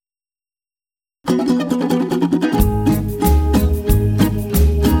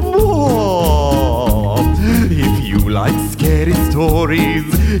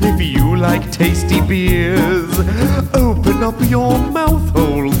like tasty beers. Open up your mouth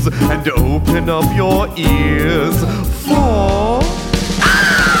holes and open up your ears for...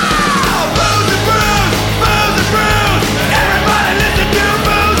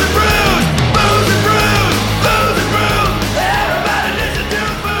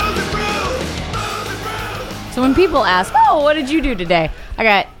 So when people ask, oh, what did you do today? I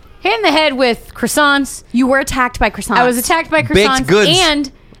got hit in the head with croissants. You were attacked by croissants. I was attacked by croissants. Baked goods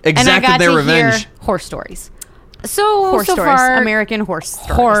and I exacted got their to revenge. hear horse stories. So Horse so stories. far, American horse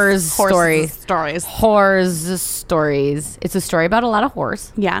stories. Horse Horses stories. stories. Horse stories. It's a story about a lot of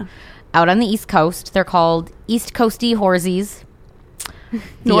horse Yeah. out on the East Coast. They're called East Coasty horsies.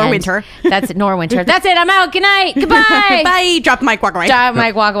 Norwinter. That's it. Norwinter. That's it. I'm out. Good night. Goodbye. Bye. Drop the mic, walk away. Drop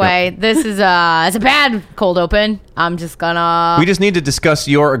Mike, walk away. This is it's a bad cold open. I'm just gonna. We just need to discuss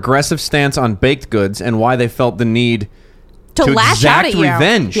your aggressive stance on baked goods and why they felt the need to lash out exact at you.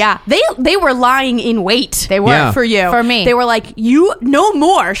 revenge. Yeah. They were lying in wait. They were Yeah. For you. For me. They were like, you no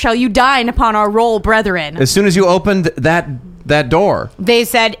more shall you dine upon our roll, brethren. As soon as you opened that door. They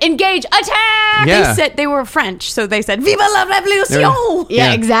said, engage, attack. Yeah. They said they were French, so they said, Viva la revolution! Yeah,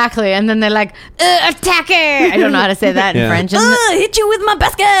 Yeah. exactly. And then they're like, attack it. I don't know how to say that in Yeah. French. And Hit you with my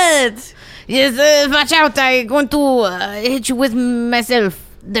basket! yes, watch out. I'm going to hit you with myself.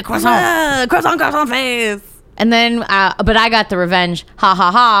 The croissant. Croissant face! And then, but I got the revenge. Ha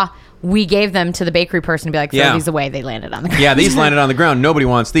ha ha. We gave them to the bakery person to be like, throw Yeah. these away. They landed on the ground. Yeah, these landed on the ground. Nobody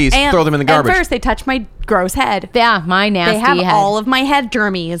wants these. Throw them in the garbage. And first, they touched my gross head. Yeah, my nasty They have head. all of my head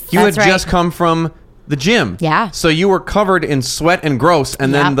germies. You That's had right. just come from the gym. Yeah. So you were covered in sweat and gross,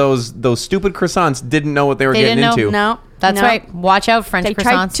 and then Yep. those stupid croissants didn't know what they were They getting didn't know. into. No. That's no. right. Watch out, French They croissants.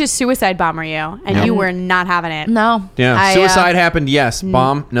 tried to suicide bomber you, and Yep. you were not having it. No. Yeah. Suicide happened, yes.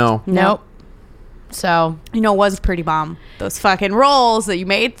 Bomb, no. Nope. So. You know, it was pretty bomb. Those fucking rolls that you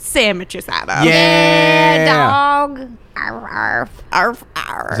made sandwiches out of. Yeah. Dog. Arf, arf. Arf,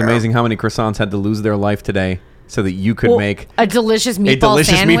 arf. It's amazing how many croissants had to lose their life today so that you could Well, make A delicious meatball a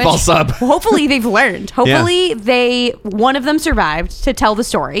delicious sandwich. meatball sub. Hopefully they've learned. Hopefully one of them survived to tell the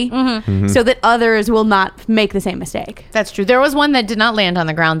story Mm-hmm. so that others will not make the same mistake. That's true. There was one that did not land on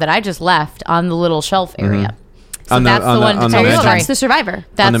the ground that I just left on the little shelf area. So On the- that's on the the- one to on the tell the Maginot- story. That's the survivor.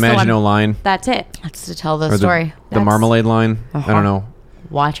 That's on the Maginot one. line. That's it. That's to tell the Or story. the marmalade line. I don't know.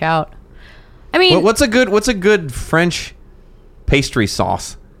 Watch out. I mean, What's a good French pastry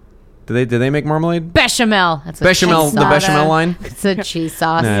sauce? Do they make marmalade? bechamel. That's a Bechamel, cheese the sauce. bechamel line. It's a cheese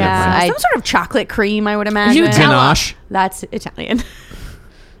sauce. Nah, never Yeah. mind. Some sort of chocolate cream, I would imagine. You tell- Ganache. That's Italian.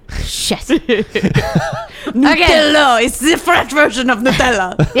 Shit. Nutella. It's the French version of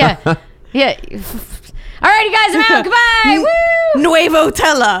Nutella. Yeah. Yeah. All right, you guys, I'm out. Goodbye. Woo!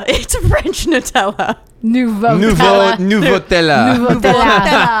 Nuevo-tella. It's French Nutella. Nouveau. Nouvotella.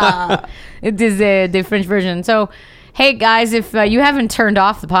 Nutella. It is the French version. So, hey guys, if you haven't turned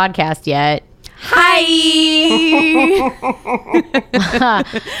off the podcast yet, Hi.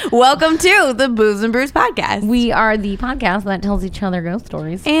 Welcome to the Booze and Brews podcast. we are the podcast that tells each other ghost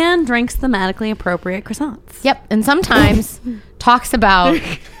stories. And drinks thematically appropriate croissants. Yep, and sometimes talks about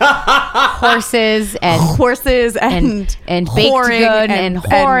horses and Horses and baked whoring good and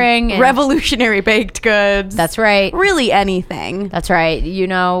whoring and- revolutionary baked goods. that's right. really anything. That's right. You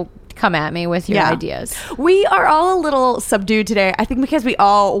know, come at me with your Yeah. ideas. We are all a little subdued today. I think because we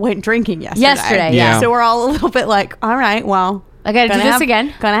all went drinking yesterday. Yeah. So we're all a little bit like, all right, well, I got to do gonna this have-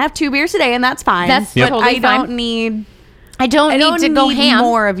 again. Gonna have 2 beers today, and that's fine. That's but totally I don't fine. need. I don't I need don't to go need ham.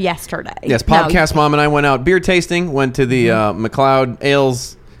 more of yesterday. Yes, No. podcast mom and I went out beer tasting. Went to the McLeod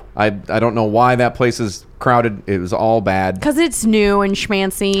Ales. I don't know why that place is crowded. It was all bad. Because it's new and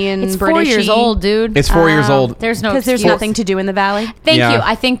schmancy and It's 4 Britishy. years old, dude. It's 4 years old. There's no Because there's excuse. nothing to do in the valley. Thank Yeah. you.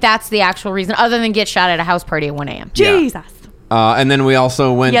 I think that's the actual reason, other than get shot at a house party at 1 a.m. Yeah. Jesus. And then we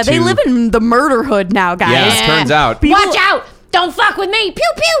also went Yeah, to... they live in the murder hood now, guys. Yeah, it turns out. Watch out! Don't fuck with me!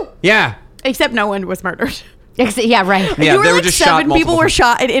 Pew pew! Yeah. Except no one was murdered. Yeah, right. Yeah, you were they were like just shot 7 people multiple were times.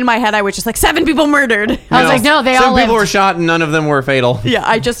 shot, and in my head I was just like 7 people murdered. I was like, no, they all Some people lived. were shot and none of them were fatal. Yeah,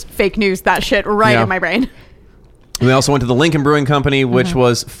 I just fake news that shit right Yeah. in my brain. We also went to the Lincoln Brewing Company, which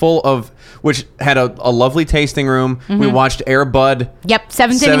was which had a lovely tasting room. We watched Air Bud. Yep,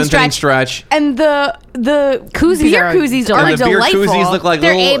 seventh inning stretch. And the Koozies beer are koozies del- are And the beer delightful. koozies look like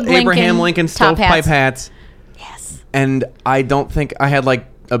They're little Abe Abraham Lincoln Lincoln top stovepipe hats. hats. Yes. And I don't think I had like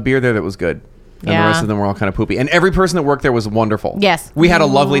a beer there that was good. And the Yeah. rest of them were all kind of poopy. And every person that worked there was wonderful. Yes. We had a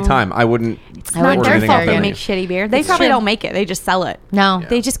lovely time. I wouldn't It's I not wouldn't their anything fault off they that make menu. shitty beer. They It's probably true. don't make it. They just sell it. No,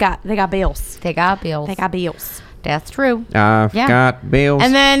 They got bills. they got bills. They got bills. That's true. I've Yeah. got bills.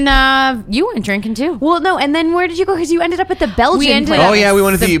 And then you went drinking too. Well, no, and then where did you go? Because you ended up at the Belgian ended place. up- oh yeah, we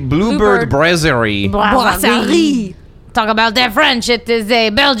went to the Bluebird Bluebird Brasserie. Brasserie. Talk about their French. It is a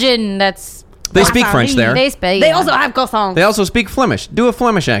Belgian. That's They speak French there. they speak. They also have croissants. They also speak Flemish. Do a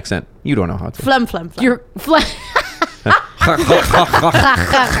Flemish accent. You don't know how to. Flem, flem, flem. You're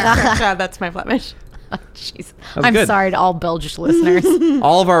That's my Flemish. Jeez. was I'm good. sorry to all Belgish listeners.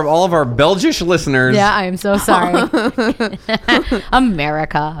 all of our Belgish listeners. Yeah, I am so sorry.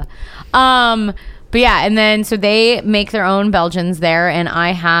 America. But yeah, and then so they make their own Belgians there, and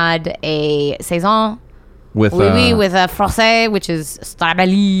I had a saison With with a français, which is strawberry.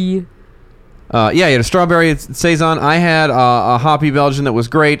 you had a strawberry saison. I had a hoppy Belgian that was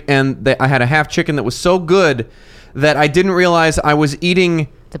great, and I had a half chicken that was so good that I didn't realize I was eating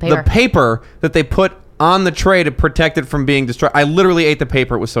The paper. paper that they put on the tray to protect it from being destroyed. I literally ate the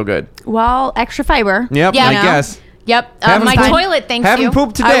paper. It was so good. Well, extra fiber. Yep, Yeah, I no. guess. Yep, Haven't my pooped- toilet thanks Haven't you.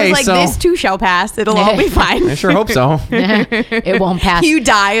 pooped I today, was like, so this too shall pass. It'll all be fine. I sure hope so. It won't pass. You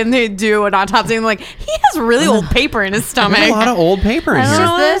die and they do an autopsy and like, he has really old paper in his stomach. There's a lot of old paper in I don't here.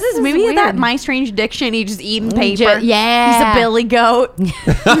 know what This this is. is Maybe weird. that My Strange Addiction, he just eating paper. yeah. He's a billy goat.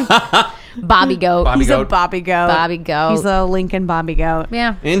 Bobby Goat. Bobby He's Goat. a Bobby goat. Bobby Goat. He's a Lincoln Bobby goat.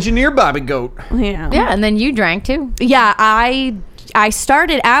 Yeah. Engineer Bobby Goat. Yeah. Yeah, and then you drank too. Yeah, I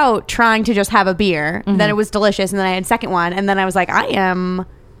started out trying to just have a beer. Then it was delicious, and then I had a second one, and then I was like, I am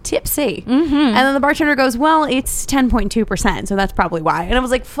tipsy. And then the bartender goes, well, it's 10.2%, so that's probably why. And I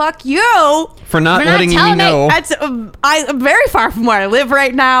was like, fuck you. For not For not letting me telling me. know. That's I'm very far from where I live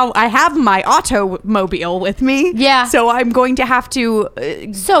right now. I have my automobile with me. Yeah. So I'm going to have to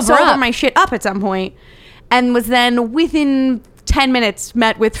Sober sober up. my shit up at some point. And was then within 10 minutes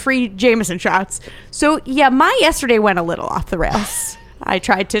met with free Jameson shots. So yeah, my yesterday went a little off the rails. I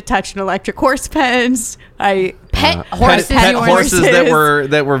tried to touch an electric horse pens. Pet horses. Pet you were- horses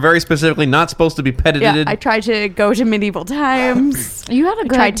that were very specifically not supposed to be petted. Yeah, I tried to go to medieval times. You had a I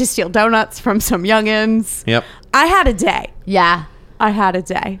good. tried to steal donuts from some youngins. Yep. I had a day. Yeah. I had a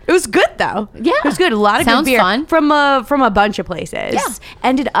day. It was good though. Yeah. It was good. A lot of Sounds good beer fun. from a bunch of places. Yeah.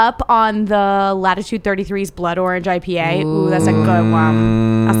 Ended up on the Latitude 33's Blood Orange IPA. Ooh, that's a good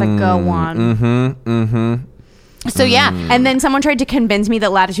one. That's a good one. So yeah. And then someone tried to convince me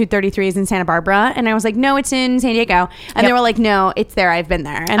that Latitude 33 is in Santa Barbara, and I was like, no, it's in San Diego. And they Yep. were like, no, it's there. I've been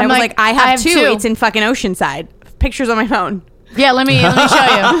there. And I I'm was like, like, I have two. two. It's in fucking Oceanside. Pictures on my phone. Yeah, let me show you.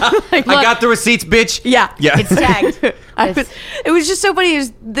 I got the receipts, bitch. Yeah. Yeah. It's tagged. It was just so funny.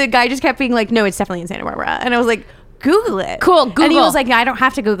 The guy just kept being like, no, it's definitely in Santa Barbara. And I was like, Google it. Cool, And he Google. was like, I don't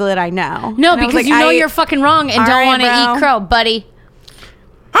have to Google it. I know. No, And I was because like, you know you're fucking wrong and All don't right, want to bro. eat crow, buddy.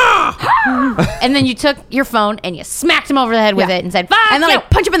 And then you took your phone and you smacked him over the head with Yeah. it and said, "Fuck And then you." I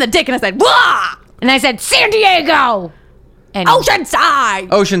punch him in the dick and I said, Wah! And I said, "San Diego." And Oceanside.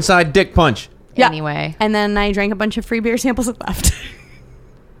 Oceanside dick punch. Yeah. Anyway. And then I drank a bunch of free beer samples and left.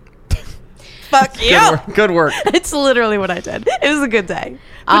 Fuck you. Good work. Good work. It's literally what I did. It was a good day.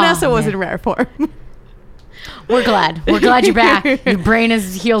 Oh, Vanessa was man. in rare form. We're glad. We're glad you're back. Your brain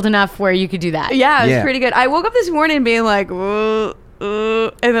is healed enough where you could do that. Yeah, it was Yeah. pretty good. I woke up this morning being like, and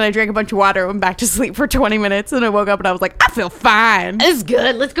then I drank a bunch of water, went back to sleep for 20 minutes, and I woke up and I was like, I feel fine. This is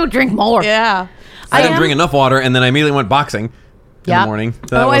good. Let's go drink more. Yeah. I didn't am- drink enough water, and then I immediately went boxing in Yep. the morning.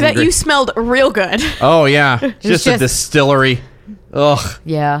 So that Oh, I wasn't bet great. you smelled real good. Oh yeah, just a just- distillery. Ugh.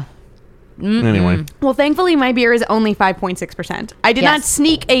 Yeah. Anyway, Well, thankfully, my beer is only 5.6%. I did not Yes.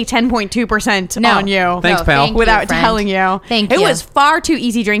 sneak a 10.2% No. on you. Thanks, pal. thank you, Without friend. telling you. Thank It you. was far too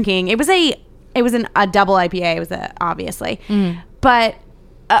easy drinking. It was a double IPA. It was obviously. But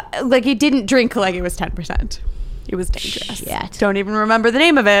like it didn't drink like it was 10%. It was dangerous. Shit. Don't even remember the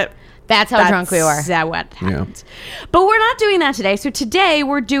name of it. That's how drunk we were. That's what happened. But we're not doing that today. So today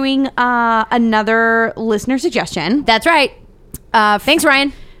we're doing another listener suggestion. That's right. Thanks,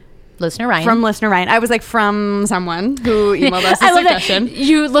 Ryan. Listener Ryan. From listener Ryan. I was like, from someone who emailed us a I love that. suggestion.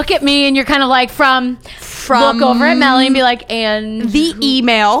 You look at me and you're kind of like from look over at Melly and be like, and The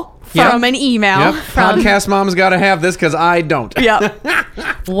email Yep. from an email. yep. From- Podcast mom's got to have this because I don't.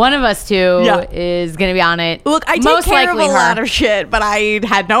 Yep. one of us two Yeah. is going to be on it. Look, I take Most care of a likely her. lot of shit, but I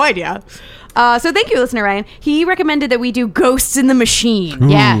had no idea. So thank you, listener Ryan. He recommended that we do Ghosts in the Machine.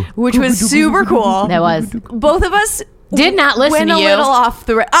 Yeah. Which was super cool. That was. Both of us Did not listen went to a you. little off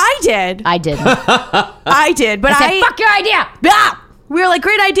the. I did. I didn't. I did. But I said, fuck your idea. Ah! We were like,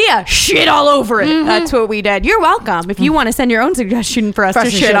 great idea. Shit all over it. That's what we did. You're welcome. If you want to send your own suggestion for us to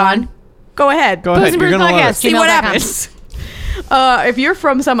shit on, go ahead. Go ahead. Booze and You're Brews gonna love Podcast. it. See what gmail.com. happens. If you're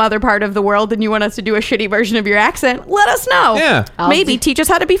from some other part of the world and you want us to do a shitty version of your accent, let us know. Yeah. Maybe teach us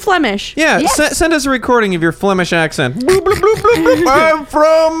how to be Flemish. Yeah, Yes. send us a recording of your Flemish accent. Bloop, bloop, bloop, bloop, bloop. I'm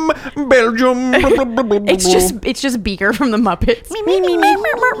from Belgium. Bloop, bloop, bloop, bloop, bloop. It's just Beaker from the Muppets.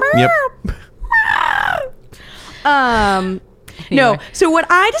 Yep. No. Anyway. So what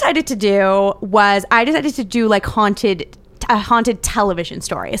I decided to do was like a haunted television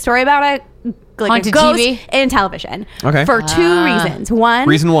story, a story about a Haunted ghost TV? in television. Okay. For two reasons. One,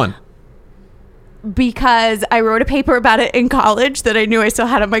 Reason 1. because I wrote a paper about it in college that I knew I still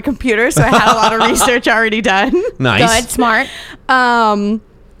had on my computer, so I had a lot of research already done. Nice. Good, smart.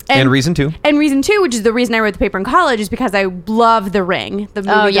 And reason 2. And reason 2, which is the reason I wrote the paper in college, is because I love The Ring. The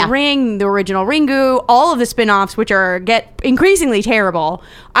movie Oh, yeah. The Ring, the original Ringu, all of the spin-offs, which get increasingly terrible.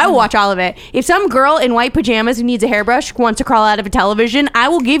 I will watch all of it. If some girl in white pajamas who needs a hairbrush wants to crawl out of a television, I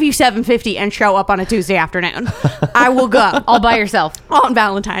will give you $7.50 and show up on a Tuesday afternoon. I will go. All by yourself. On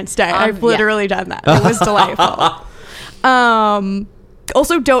Valentine's Day. I've yeah. literally done that. It was delightful.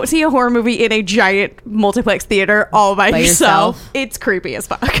 Also, don't see a horror movie in a giant multiplex theater all by yourself. yourself. It's creepy as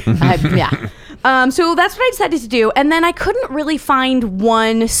fuck. Yeah. So that's what I decided to do. And then I couldn't really find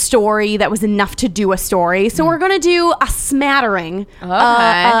one story that was enough to do a story. So we're going to do a smattering, Okay.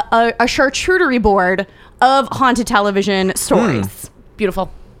 a charcuterie board of haunted television stories. Beautiful.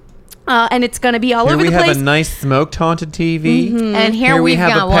 And it's going to be all Here over we the have place. a nice smoked haunted TV. And here we we've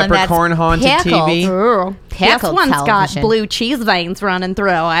have got a one that's peppercorn haunted pickled. TV. Ooh. This Pickled one's got television. blue cheese veins running through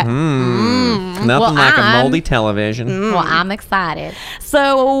it. Nothing Well, like a I'm- moldy television. Well, I'm excited.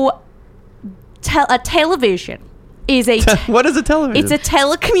 So, a television is a... What is a television? It's a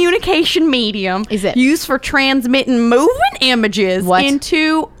telecommunication medium. Is it? Used for transmitting moving images What? in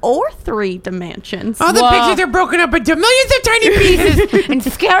 2 or 3 dimensions. Oh, the Whoa. pictures are broken up into millions of tiny Pieces and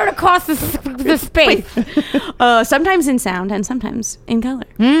scattered across the space. Sometimes in sound and sometimes in color.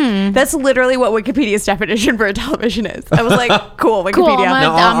 That's literally what Wikipedia's definition for a television is. I was like, cool, Wikipedia. Cool, I'm gonna-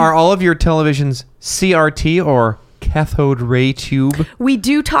 Now, are all of your televisions CRT or cathode ray tube? We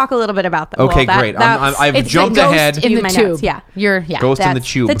do talk a little bit about that. Okay, great. I've It's jumped like ghost ahead. in In the my tube. notes, yeah. Ghost in the That's-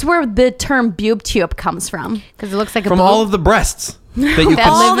 tube. That's where the term boob tube comes from. Because it looks like a From boob. all of the breasts that you That can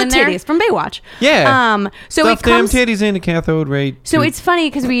All live the in there? titties from Baywatch. Yeah. So Stuff it comes. damn titties into cathode ray. So tube. it's funny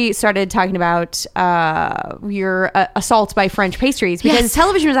because we started talking about your assault by French pastries because Yes.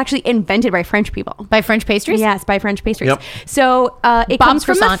 television was actually invented by French people. By French pastries? Yes, by French pastries. Yep. So it Bomb comes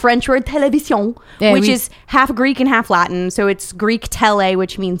from the croissant. French word télévision, Yeah, which we- is half Greek and half Latin. So it's Greek tele,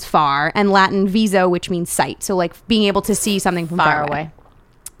 which means far, and Latin viso, which means sight. So like being able to see something from Far away.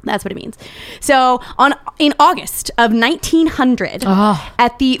 That's what it means. So in August of 1900, Oh.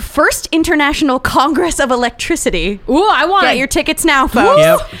 at the First International Congress of Electricity, Ooh, I want get your tickets now, folks.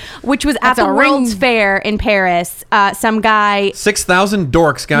 Yep. Which was That's at the a World's ring. Fair in Paris. Some guy, 6,000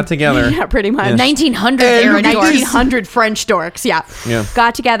 dorks got together. yeah, pretty much. 1900s Hey, era look at dorks. this. 1900 French dorks, yeah. Yeah.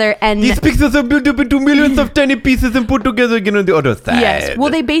 Got together and These pixels are built up into millions of tiny pieces and put together again on the other side. yes.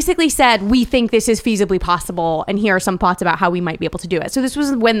 Well, they basically said, we think this is feasibly possible, and here are some thoughts about how we might be able to do it. So this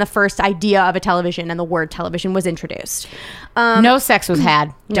was when the first idea of a television and the word television was introduced. No sex was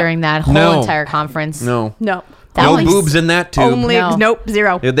had during that whole No. entire conference. No. No. That No was- boobs in that tube. Only, No. nope,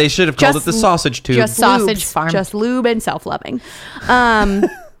 zero. Yeah, they should have called Just it the sausage tube. Just Sausage lubes. farm. Just lube and self-loving.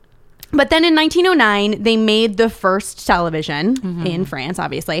 But then in 1909, they made the first television in France,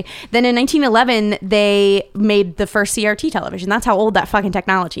 obviously. Then in 1911, they made the first CRT television. That's how old that fucking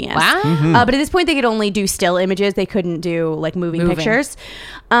technology is. Wow. But at this point, they could only do still images. They couldn't do like moving Moving. pictures.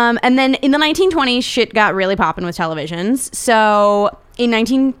 And then in the 1920s, shit got really popping with televisions. So in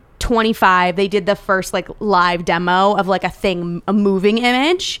 1925, they did the first like live demo of like a moving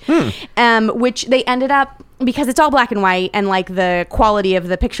image, which they ended up, because it's all black and white and like the quality of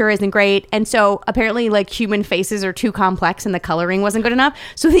the picture isn't great, and so apparently like human faces are too complex and the coloring wasn't good enough,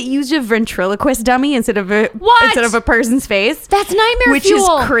 so they used a ventriloquist dummy instead of a person's face. That's nightmare which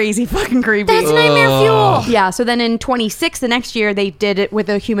fuel. is crazy fucking creepy. That's nightmare fuel. Yeah, so then in 26, the next year, they did it with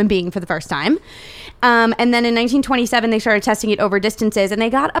a human being for the first time. And then in 1927, they started testing it over distances, and they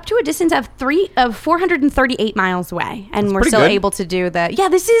got up to a distance of 438 miles away, and we're pretty still good. able to do the. Yeah,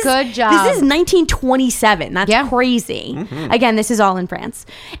 this is Good job. This is 1927. That's Yeah. crazy. Again, this is all in France.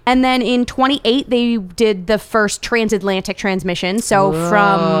 And then in 28, they did the first transatlantic transmission, so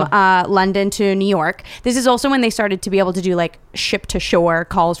from London to New York. This is also when they started to be able to do like ship to shore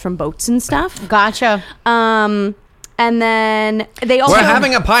calls from boats and stuff. Gotcha. And then they also We're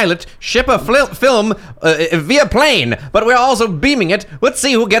having a pilot ship a film via plane, but we're also beaming it. Let's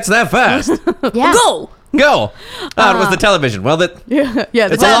see who gets there first. Yeah. go. Go. It was the television. Well, that Yeah,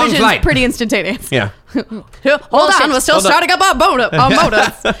 the It's a long television's flight. pretty instantaneous. yeah. Hold on, we're still Hold on. starting up our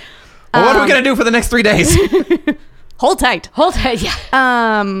motives. Well, what are we gonna do for the next 3 days? Hold tight.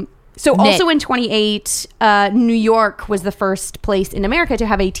 Yeah. So Nick. also in 28, New York was the first place in America to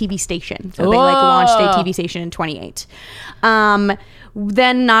have a TV station. So they launched a TV station in 28.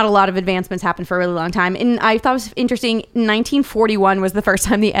 Then not a lot of advancements happened for a really long time. And I thought it was interesting, 1941 was the first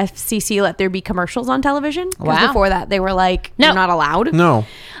time the FCC let there be commercials on television. 'Cause Wow. before that, they were like, No. you're not allowed. No.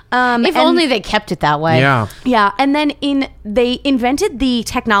 If and- only they kept it that way. Yeah. Yeah, and then they invented the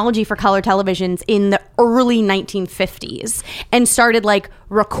technology for color televisions in the early 1950s and started like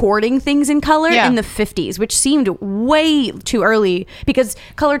recording things in color Yeah. in the 50s, which seemed way too early because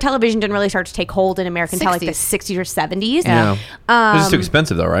color television didn't really start to take hold in America until like the 60s or 70s. Yeah. It's just too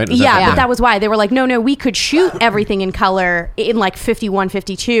expensive though, right? Is that- Yeah, but that was why they were like, no, we could shoot everything in color in like 51,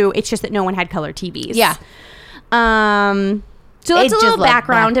 52. It's just that no one had color TVs. Yeah. So that's It a just little like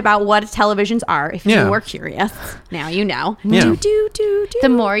background about what televisions are. If Yeah. you were curious, now you know. Yeah. Do. The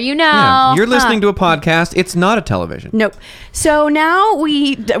more you know. Yeah. You're listening to a podcast. It's not a television. Nope. So now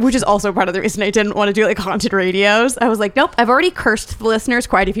which is also part of the reason I didn't want to do like haunted radios. I was like, nope, I've already cursed the listeners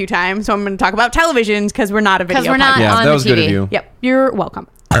quite a few times, so I'm going to talk about televisions because we're not a video. Because we're not podcast. Yeah, on that the was TV. good of you. Yep, you're welcome.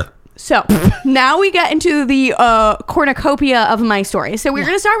 So now we get into the cornucopia of my story. So we're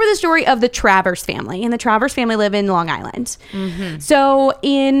going to start with the story of the Travers family, and the Travers family live in Long Island. So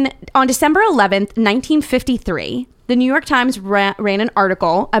on December 11th, 1953, the New York Times ran an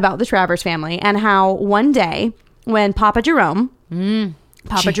article about the Travers family and how one day when Papa Jerome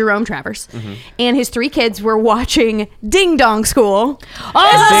Travers and his 3 kids were watching Ding Dong School.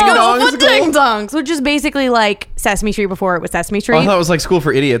 Oh, Ding Dong for School? Ding Dongs, which is basically like Sesame Street before it was Sesame Street. Oh, I thought it was like school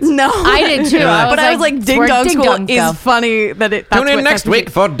for idiots. No, I did too. But I was like, it's Ding where Dong Ding School Dongs is go. funny that it. Tune in next week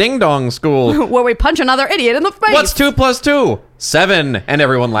for Ding Dong School. where we punch another idiot in the face. What's 2 plus 2? 7. And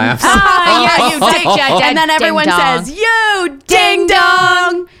everyone laughs. Ah, yeah, you did, And then everyone Ding dong. says, "Yo, Ding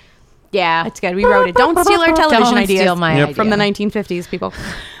Dong." Yeah. That's good. We wrote it. Don't steal our television Don't ideas steal my idea. from the 1950s, people.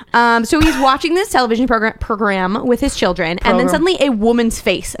 So he's watching this television program with his children, and then suddenly a woman's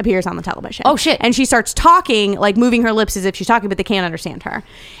face appears on the television. Oh, shit. And she starts talking, like moving her lips as if she's talking, but they can't understand her.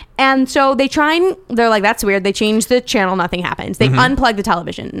 And so they're like, that's weird. They change the channel, nothing happens. They unplug the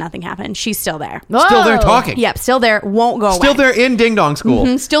television, nothing happens. She's still there. Still there talking. Yep, still there, won't go away. Still there in Ding Dong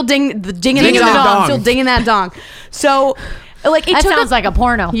School. Still dinging Dinging the the dong. dong. Still dinging that dong. So, like, it That took sounds like a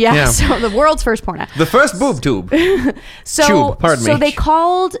porno. yeah, Yeah. so the world's first porno. The first boob tube. So, Tube, pardon me. so they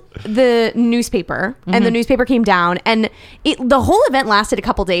called the newspaper, and the newspaper came down, and the whole event lasted a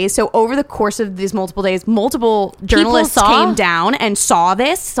couple days. So over the course of these multiple days, multiple journalists saw? came down and saw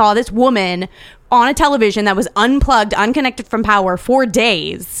this woman on a television that was unplugged, unconnected from power for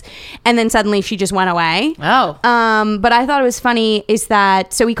days, and then suddenly she just went away. Oh. But I thought it was funny is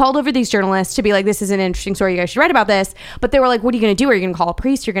that, so we called over these journalists to be like, this is an interesting story, you guys should write about this. But they were like, what are you going to do? Are you going to call a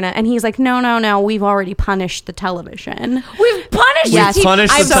priest? And he's like, no, we've already punished the television. We've punished Yes. the TV.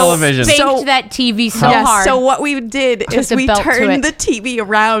 Punished the I've television. spanked So- that TV so Yes, hard. so what we did Took is the we belt to turned it. the TV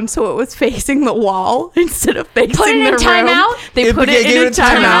around so it was facing the wall instead of facing Put it in the room. timeout? They put it in a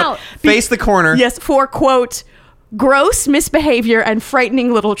timeout. Face the corner. Yes, for quote, gross misbehavior and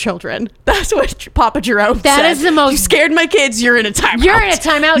frightening little children. That's what Papa Jerome said. That is the most- You scared my kids. You're in a timeout. You're in a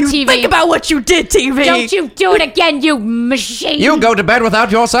timeout, You TV. Think about what you did, TV. Don't you do it again, you machine. You go to bed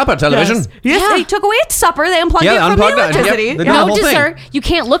without your supper, television. Yes, Yeah. they took away its supper. They unplugged Yeah, it from unplugged the that. Yep, electricity. they did the No, whole thing. sir. You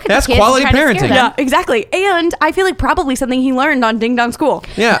can't look at That's the kids quality and try to scare parenting. them. Yeah, exactly. And I feel like probably something he learned on Ding Dong School.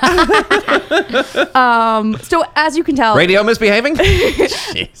 Yeah. So as you can tell, Radio misbehaving?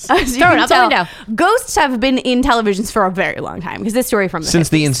 Jeez. as you Throw it can out the tell, window. Ghosts have been in televisions for a very long time because this story from the Since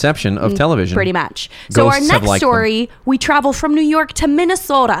 50s. the inception of television. Pretty much. So our Ghosts have next liked story, we travel from New York to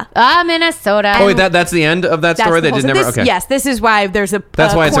Minnesota. Minnesota. Oh, wait, that's the end of that That's story? the They whole- just so never. this- Okay. Yes, this is why there's a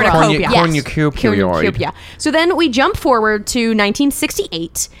That's why it's a cornucopia. cornucopioid. Cornucopia. So then we jump forward to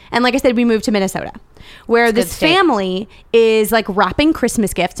 1968, and like I said, we moved to Minnesota, where It's a good this state. family is like wrapping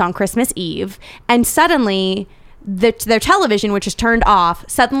Christmas gifts on Christmas Eve, and suddenly their television, which is turned off,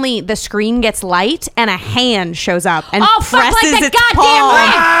 suddenly the screen gets light and a hand shows up and Oh, fuck, like presses the its goddamn palm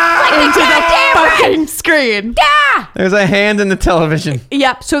rat! Like the into the goddamn rat! fucking screen. Ah! There's a hand in the television.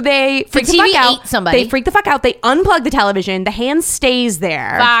 Yep. So they freak the TV fuck out. ate somebody. They freak the fuck out. They unplug the television. The hand stays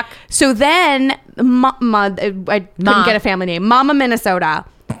there. Fuck. So then, I couldn't Ma. get a family name. Mama Minnesota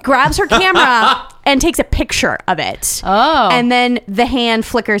grabs her camera and takes a picture of it. Oh. And then the hand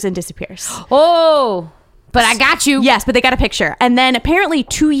flickers and disappears. Oh. But I got you. Yes, but they got a picture. And then apparently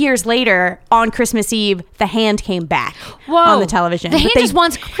 2 years later, on Christmas Eve, the hand came back Whoa. on the television. The hand But they- just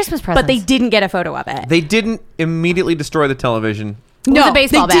wants Christmas presents. But they didn't get a photo of it. They didn't immediately destroy the television. No, With a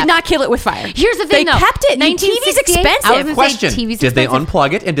baseball they bat. did not kill it with fire. Here's the thing, they though. kept it. TV's 1968 I was expensive. gonna Question: say TV's did they expensive.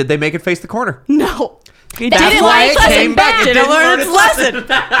 unplug it and did they make it face the corner? No. It That's didn't why learn it its came lesson. back. It Didn't didn't learn learn its its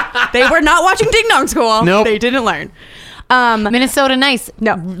lesson. They were not watching Ding Dong School. Nope. They didn't learn. Minnesota Nice.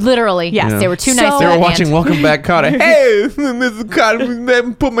 No. Literally. Yes. They were too So- nice. They to were that watching hand. Welcome Back, Kotter. Hey, Mr.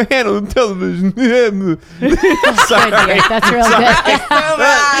 Kotter, put my hand on the television. Sorry. Good, dear. That's real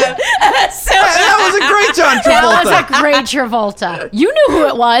good. That was a great John Travolta. That was a great Travolta. You knew who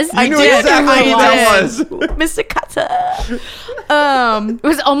it was. I knew did. exactly who I that did. was. Mr. Cutter. It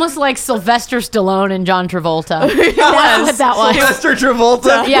was almost like Sylvester Stallone and John Travolta. Yes. That's what that was. Sylvester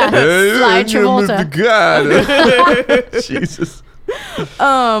Travolta. Yeah. Hey, Sly Travolta. God. Jesus.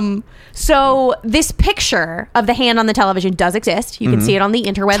 So this picture of the hand on the television does exist. You can see it on the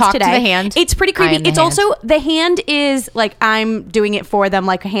interwebs Talk to today. the hand. It's pretty I creepy. am the It's hand. also the hand is like I'm doing it for them,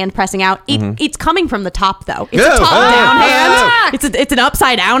 like a hand pressing out. It's coming from the top though. It's Yeah. a top down Oh, hand. It's an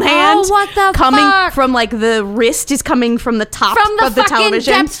upside down hand. what the coming fuck? from like the wrist is coming from the top From the of the fucking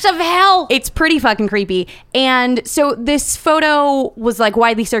television. depths of hell. It's pretty fucking creepy. And so this photo was like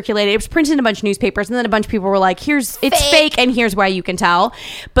widely circulated. It was printed in a bunch of newspapers, and then a bunch of people were like, it's fake, and here's why you can tell.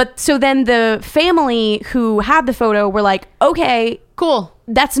 But so then the family who had the photo were like, okay, Cool.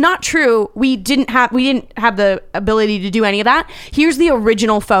 that's not true. We didn't have the ability to do any of that. Here's the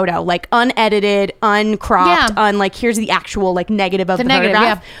original photo, like unedited, uncropped, Yeah. here's the actual like negative of the negative,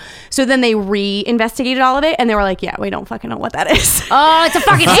 photograph. yeah. So then they re-investigated all of it, and they were like, yeah, we don't fucking know what that is. Oh, it's a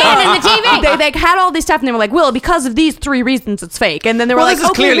fucking hand in the TV. They had all this stuff, and they were like, well, because of these 3 reasons, it's fake. And then they were Well, like, this is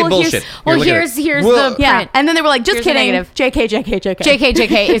okay, clearly well, bullshit. Well, look at here's it. the yeah. print. And then they were like, just Here's the kidding. negative. JK.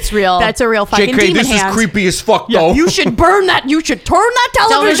 JK, it's real. That's a real fucking JK, demon this hand. is creepy as fuck, though. You should burn that. You should turn that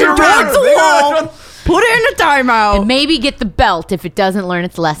television Television towards the wall. Put it in a timeout. Maybe get the belt if it doesn't learn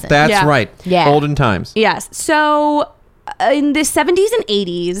its lesson. That's Yeah. right. Yeah. Olden times. Yes. So in the 70s and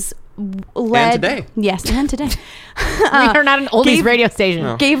 80s, led today. Yes, and today. We are not an oldies gave- radio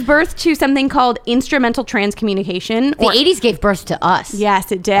station. Gave birth to something called instrumental transcommunication. The 80s gave birth to us.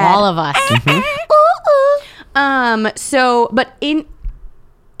 Yes, it did. All of us. But in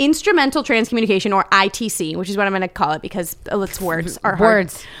instrumental transcommunication, or ITC, which is what I'm going to call it because its words are hard.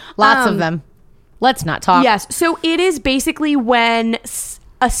 Words. Lots of them. Let's not talk. Yes. So it is basically when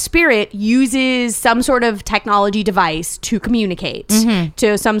a spirit uses some sort of technology device to communicate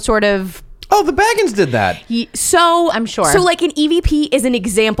to some sort of. Oh, the Baggins did that. So I'm sure. So like an EVP is an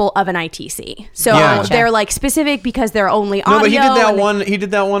example of an ITC. So Yeah. they're like specific because they're only audio. No, but he did that and they- one. He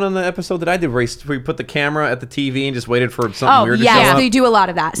did that one on the episode that I did, where he put the camera at the TV and just waited for something weird to show yes, up. they do a lot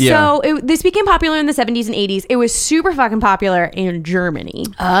of that. Yeah. So this became popular in the 70s and 80s. It was super fucking popular in Germany.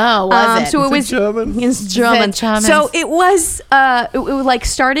 Oh, was it? So it was German? It's German. Is it German? So it was. It like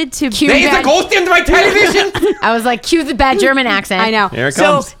started to. Cute. There is a Bad- ghost in my television. I was like, cue the bad German accent. I know. Here it so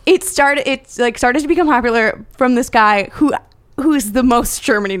comes. it's started to become popular from this guy who's the most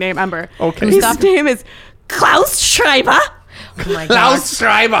Germany name ever. Okay. His Stop. name is Klaus Schreiber. Oh my God. Klaus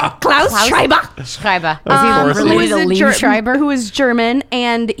Schreiber. Klaus Schreiber. Schreiber. Of course Is he he is. related to Lee Schreiber? Who is German,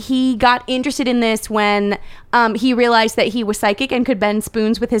 and he got interested in this when he realized that he was psychic and could bend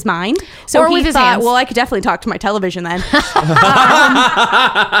spoons with his mind. So Or he with his thought, hands. well, I could definitely talk to my television then.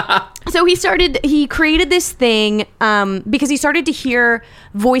 So he created this thing because he started to hear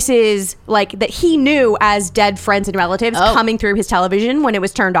voices like that he knew as dead friends and relatives Oh. coming through his television when it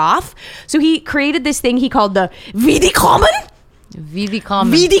was turned off. So he created this thing he called the Videokommen.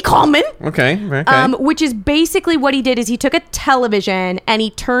 Videokommen. Okay. Which is basically what he did is he took a television and he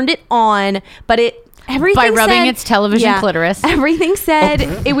turned it on, but everything By rubbing said- its television clitoris. Everything said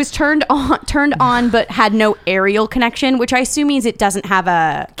it was turned on, but had no aerial connection, which I assume means it doesn't have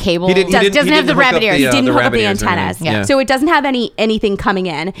a Cable. He didn't- he doesn't didn't have the hook up rabbit ears. the, didn't hook up rabbit the ears or anything. antennas. Yeah. So it doesn't have anything coming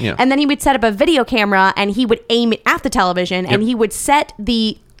in. Yeah. And then he would set up a video camera and he would aim it at the television and Yep. he would set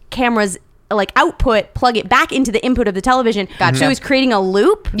the camera's like output, plug it back into the input of the television. Gotcha. So he was creating a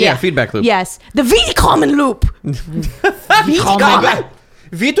loop. Yeah, feedback loop. Yes. The Videokommen loop. Videokommen.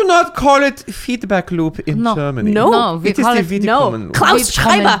 We do not call it feedback loop in No. Germany. No, we it is call the it- Videokommen No. loop. Klaus Videokommen.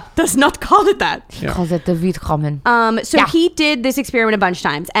 Schreiber does not call it that. He calls it the Vidkommen. So Yeah. he did this experiment a bunch of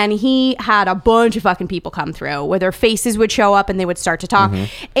times, and he had a bunch of fucking people come through where their faces would show up and they would start to talk.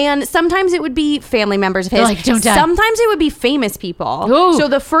 And sometimes it would be family members of his. They're like, "Don't die." Sometimes it would be famous people. Ooh. So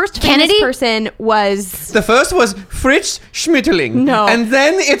the first famous Kennedy? person was. The first was Fritz Schmetterling. No. And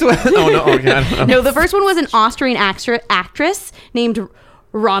then it was... Oh, no. Okay, I don't know. No, the first one was an Austrian actress named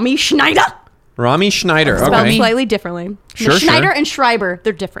Romy Schneider. Rami Schneider. Spelled Okay. slightly differently. Sure, Schneider sure. and Schreiber,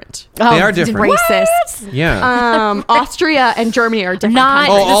 they're different. They are different. Racist. Yeah. Austria and Germany are different. Not-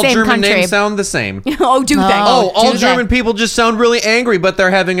 Oh, countries. the all same German country. names sound the same. Oh, do they? Oh, all do German they? people just sound really angry, but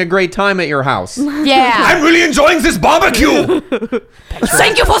they're having a great time at your house. Yeah. I'm really enjoying this barbecue.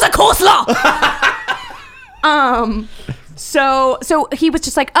 Thank you for the coleslaw. So he was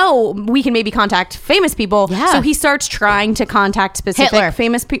just like, oh, we can maybe contact famous people. Yeah. So he starts trying to contact specific Hitler.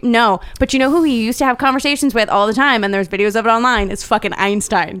 famous people. No, but you know who he used to have conversations with all the time, and there's videos of it online. It's fucking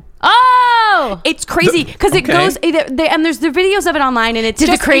Einstein. Oh. It's crazy because it Okay. goes and there's the videos of it online, and it's Did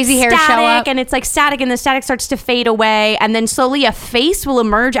the just crazy it's hair show static, up? and it's like static, and the static starts to fade away, and then slowly a face will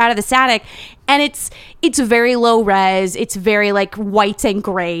emerge out of the static, and it's very low res, it's very like whites and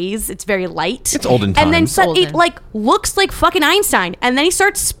grays, it's very light, It's olden and then times. it Olden. like looks like fucking Einstein, and then he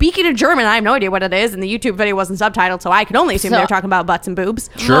starts speaking in German. I have no idea what it is, and the YouTube video wasn't subtitled, so I could only assume So- they're talking about butts and boobs.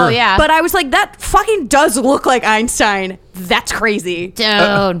 Sure. Well, yeah. But I was like, that fucking does look like Einstein. That's crazy.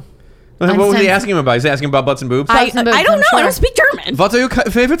 Dude. What was he Einstein's- asking him about? Is he asking about butts and boobs? I Butts and boobs, don't I'm know. I sure. don't speak German. What are your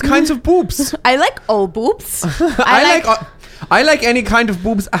favorite kinds of boobs? I like old boobs. I like any kind of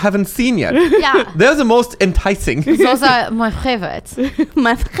boobs I haven't seen yet. Yeah. They're the most enticing. Those are my favorites.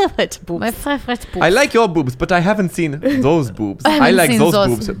 My favorite boobs. My favorite boobs. I like your boobs, but I haven't seen those boobs. I I, haven't like seen those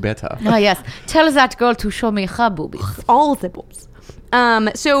those. boobs better. Oh, yes. Tell that girl to show me her boobies. All the boobs.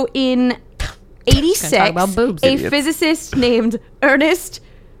 So in Gonna 86, talk about boobs, a idiots. physicist named Ernest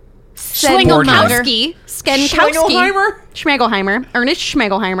Schlingelheimer. Schmegelheimer. Ernest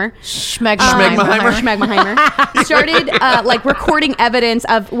Schmegelheimer. Schmegmaheimer. Started like recording evidence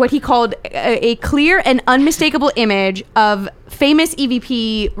of what he called a clear and unmistakable image of famous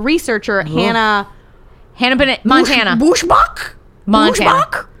EVP researcher Hannah Hannah Bennett, Montana. Bushbach. Montana.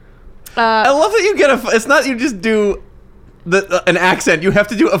 Bushbach? I love that you get a. It's not you just do an accent. You have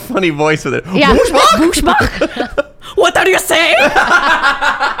to do a funny voice with it. Yeah. Bushbach? What are you saying?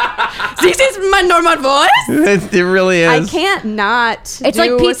 This is my normal voice. It really I is. can't not. It's like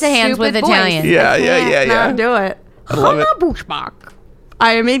do a Pizza Hands with stupid voice. Italian. Yeah, I yeah, can't yeah, yeah. Not do it. I love Hannah it. Bushbach.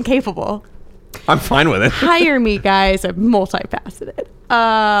 I am incapable. I'm fine with it. Hire me, guys. I'm multifaceted.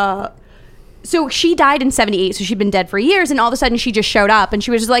 So she died in 78, so she'd been dead for years, and all of a sudden she just showed up, and she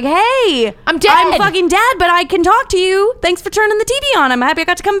was just like, hey, I'm dead. I'm fucking dead, but I can talk to you. Thanks for turning the TV on. I'm happy I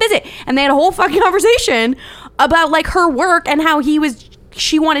got to come visit. And they had a whole fucking conversation about like her work and how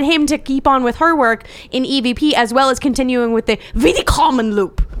she wanted him to keep on with her work in EVP as well as continuing with the Vidikommon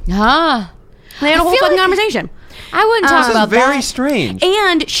loop. Ah. They had a I whole feel fucking like- conversation. I wouldn't talk This is about very that. strange.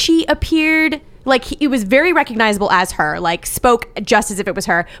 And she appeared like it was very recognizable as her, like spoke just as if it was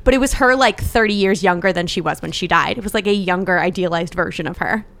her, but it was her like 30 years younger than she was when she died. It was like a younger, idealized version of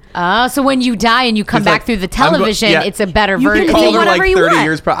her. Oh, so when you die and you come It's back like, through the I'm go- television, yeah. it's a better You can version. be Called her whatever like you 30 want.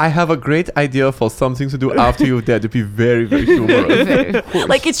 years, but I have a great idea for something to do after you're dead. It'd be very, very humorous.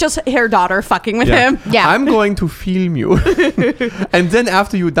 Like it's just her daughter fucking with Yeah. him. Yeah. I'm going to film you. And then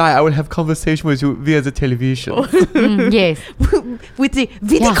after you die, I will have conversation with you via the television. Yes. With the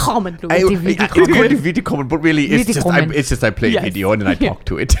Vidikommon loop. It's called the video comment, but really it's just I play Yes. video and then I talk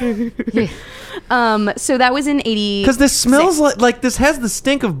to it. So that was in 80. Because this smells like this has the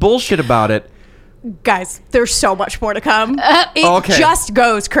stink of bullshit about it. Guys, there's so much more to come. It Okay. just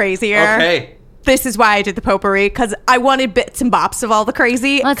goes crazier. Okay. This is why I did the potpourri, because I wanted bits and bops of all the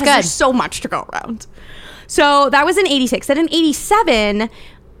crazy. That's 'cause good. There's so much to go around. So that was in 86. Then in 87,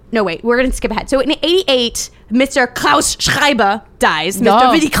 no, wait, we're going to skip ahead. So in 88, Mr. Klaus Schreiber dies. No.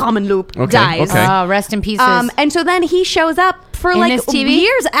 Mr. Vidikommon loop Okay, dies. okay. Oh, rest in pieces. And so then he shows up for In like this TV?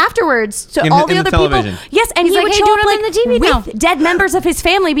 years afterwards to In all the- the in the other people. television. Yes, and He's he like, would "Hey, show do up it on like the TV with now." dead members of his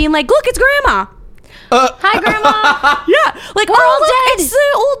family being like, look, it's grandma. Hi, Grandma. Yeah, like We're all dead. It's the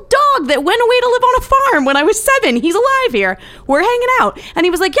old dog that went away to live on a farm when I was 7. He's alive here. We're hanging out, and he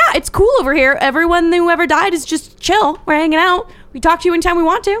was like, "Yeah, it's cool over here. Everyone who ever died is just chill. We're hanging out. We talk to you anytime we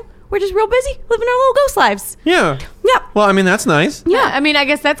want to. We're just real busy living our little ghost lives." Yeah. Yeah, Well, I mean, that's nice. Yeah, I mean, I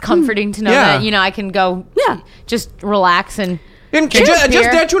guess that's comforting to know Yeah. that, I can go Yeah. just relax and Just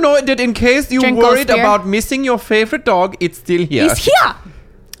beer. that you know that in case you Drink worried Ghost beer. about missing your favorite dog, it's still here. he's here.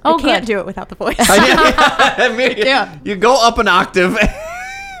 Oh, I can't good. do it without the voice. I mean, Yeah. You go up an octave.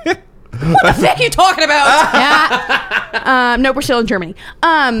 What the fuck are you talking about? Yeah. No, we're still in Germany.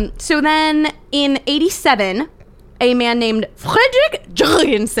 So then in 87, a man named Friedrich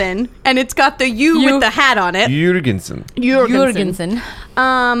Jürgensen, and it's got the U with the hat on it. Jürgensen. Jurgensen.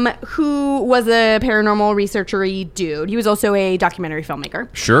 Who was a paranormal researcher-y dude. He was also a documentary filmmaker.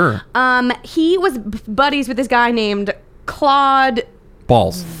 Sure. He was buddies with this guy named Claude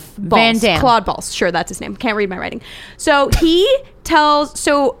Balls. Van Damme. Claude Balls. Sure, that's his name. Can't read my writing. So he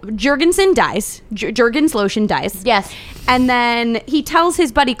Jurgensen dies. Jurgens Lotion dies. Yes. And then he tells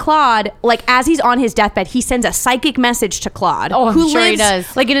his buddy Claude, like as he's on his deathbed, he sends a psychic message to Claude, Oh, I'm who sure he lives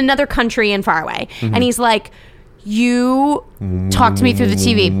does. like in another country and far away. And he's like, you Talk to me through the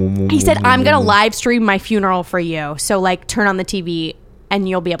TV. he said, I'm going to live stream my funeral for you. So like turn on the TV and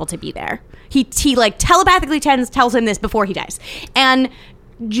you'll be able to be there. He like telepathically tells him this before he dies. And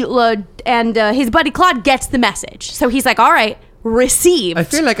his buddy Claude gets the message. So he's like, all right, received. I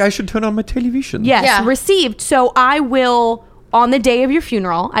feel like I should turn on my television. Yes, Yeah. received. So I will, on the day of your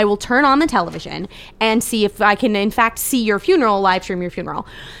funeral, I will turn on the television and see if I can, in fact, see your funeral, live stream your funeral.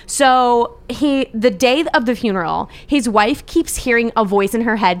 So the day of the funeral, his wife keeps hearing a voice in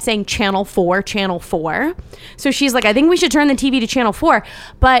her head saying Channel 4, Channel 4. So she's like, I think we should turn the TV to Channel 4.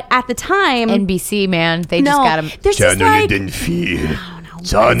 But at the time... NBC, man. They just got him. There's just like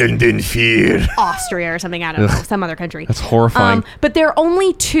Sonnen fear. Austria or something. I don't know. Some other country. That's horrifying. But there are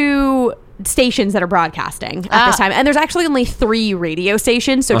only 2 stations that are broadcasting at this time. And there's actually only 3 radio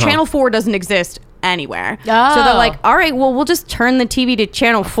stations. So Channel 4 doesn't exist anywhere. So they're like, all right, well, we'll just turn the TV to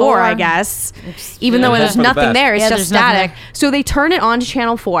Channel 4, I guess. Even though there's for the nothing best. there. It's Yeah, just there's nothing static. there. So they turn it on to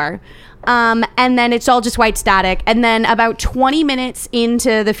Channel 4. And then it's all just white static. And then about 20 minutes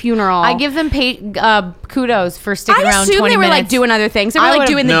into the funeral... I give them kudos for sticking I around 20 assume they were like minutes. doing other things. They were I like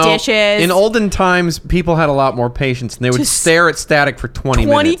would've- doing the dishes. In olden times, people had a lot more patience, and they would Just stare at static for 20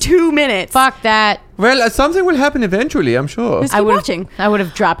 minutes. 22 minutes. Fuck that. Well, something will happen eventually, I'm sure. Just I keep would watching. I would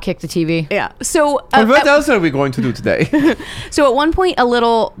have drop kicked the TV. Yeah. So And what else are we going to do today? So at one point, a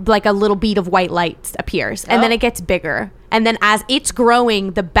little bead of white light appears, and then it gets bigger. And then as it's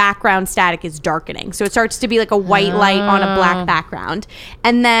growing, the background static is darkening. So it starts to be like a white light on a black background.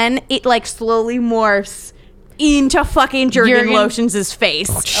 And then it like slowly morphs into fucking Jurgen Lotions' face.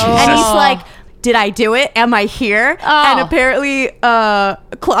 And he's like, did I do it? Am I here? And apparently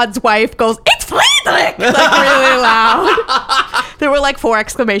Claude's wife goes, it's Friedrich! Like really loud. There were like 4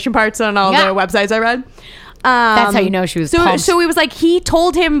 exclamation parts on all Yeah. the websites I read. That's how you know she was pumped. So it was like he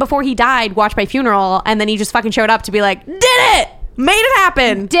told him before he died, watch my funeral, and then he just fucking showed up to be like, did it! Made it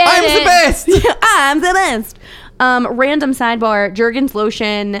happen! Did I'm the it. best! I'm the best! Random sidebar, Jurgens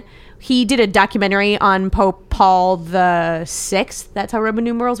Lotion, he did a documentary on Pope Paul the Sixth, that's how Roman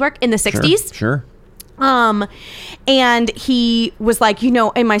numerals work, in the 60s. Sure. And he was like, you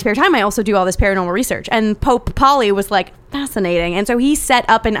know, in my spare time, I also do all this paranormal research. And Pope Pauli was like, fascinating. And so he set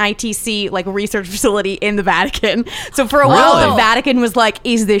up an ITC like research facility in the Vatican. So for a while, Really? the Vatican was like,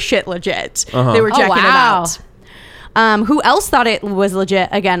 is this shit legit? They were Oh, checking wow. it out. Who else thought it was legit?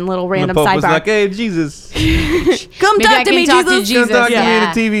 Again, little The random Pope was sidebar. like, hey, Jesus. Come Maybe I talk to can me, talk to Jesus. Jesus. Come talk to me Yeah.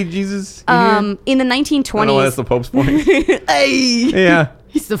 on the TV, Jesus. You here? In the I don't know why that's 1920s. the Pope's point. Hey. Yeah.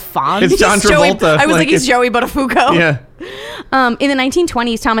 He's the font. It's John He's Joey- Travolta. I was like, he's it's- Joey Buttafuoco. Yeah. In the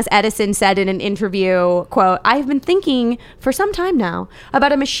 1920s, Thomas Edison said in an interview, quote, I have been thinking for some time now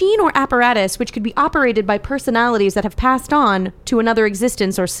about a machine or apparatus which could be operated by personalities that have passed on to another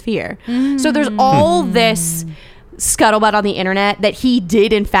existence or sphere. So there's all this scuttlebutt on the internet that he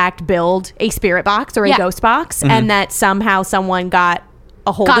did in fact build a spirit box or a Yeah. ghost box and that somehow someone got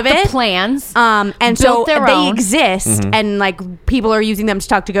a hold Got of the it. plans. And Built so their they own. exist and like people are using them to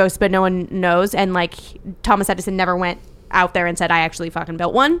talk to ghosts, but no one knows. And like Thomas Edison never went out there and said, I actually fucking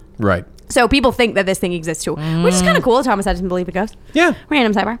built one. Right. So people think that this thing exists too, which is kind of cool. Thomas Edison believed in ghosts. Yeah.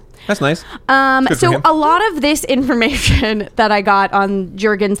 Random sidebar. That's nice. Good for So him. a lot of this information that I got on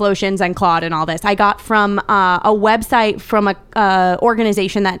Jurgens Lotions and Claude and all this, I got from a website from a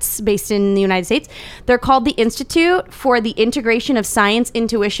organization that's based in the United States. They're called the Institute for the Integration of Science,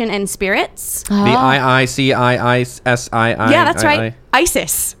 Intuition, and Spirits. The IICIISII. Yeah, that's right.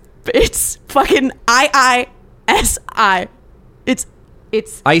 ISIS. It's fucking IISI.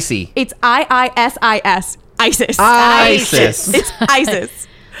 It's Icy. It's IISIS. ISIS. ISIS. It's ISIS.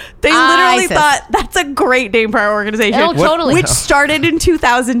 They literally ISIS. thought that's a great name for our organization. Oh, totally. Which started in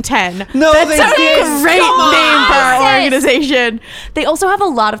 2010. No, that's they a didn't. great Come on. name for our ISIS. organization. They also have a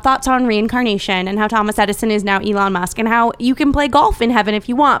lot of thoughts on reincarnation and how Thomas Edison is now Elon Musk and how you can play golf in heaven if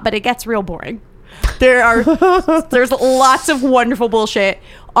you want, but it gets real boring. There's lots of wonderful bullshit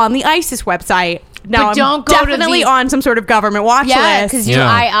on the ISIS website. Now But don't I'm go to definitely the- on some sort of government watch yeah, list. because Yeah. So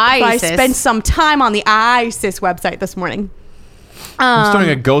I ISIS. spent some time on the ISIS website this morning. I'm starting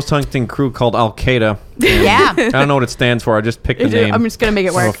a ghost hunting crew called Al Qaeda. Yeah. I don't know what it stands for. I just picked the name. I'm just gonna make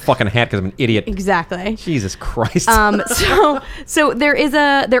it I have work. a fucking hat because I'm an idiot. Exactly. Jesus Christ. So there is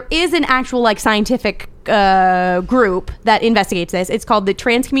an actual like scientific group that investigates this. It's called the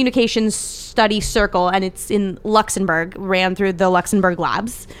Transcommunications Study Circle, and it's in Luxembourg. Ran through the Luxembourg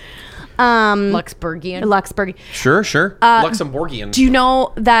labs. Luxembourgian. Luxembourg. Sure. Luxembourgian. Do you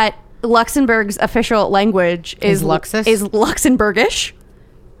know that Luxembourg's official language is Luxus? is Luxembourgish?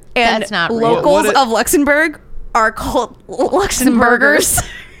 And That's not real. locals What of Luxembourg are called Luxembourgers.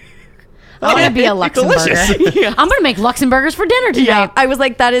 I'm going to be a Luxembourger. I'm going to make Luxembourgers for dinner tonight. Yeah, I was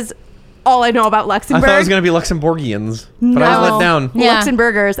like, that is all I know about I Luxembourg. thought it was going to be Luxembourgians, but I was No. let down. Yeah.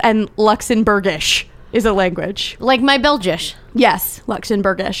 Luxembourgers and Luxembourgish is a language. Like my Belgish. Yes,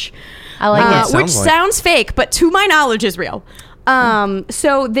 Luxembourgish. I like Wow. it. Sounds Which like- sounds fake, but to my knowledge is real.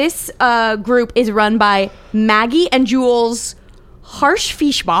 So this group is run by Maggie and Jules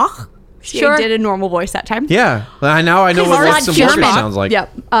Harsch-Fischbach. Sure. She did a normal voice that time. Yeah. Now I know what Because it's not Luxembourgish German. sounds like. Yep.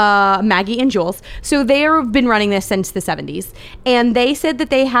 Maggie and Jules. So they have been running this since the 70s. And they said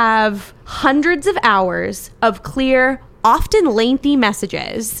that they have hundreds of hours of clear, often lengthy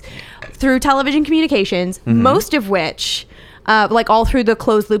messages through television communications, most of which, like all through the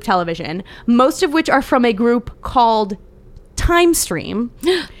closed loop television, most of which are from a group called Time Stream,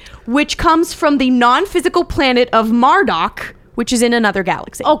 which comes from the non-physical planet of Marduk, which is in another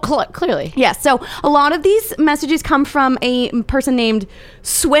galaxy. Oh, clearly. Yeah, so a lot of these messages come from a person named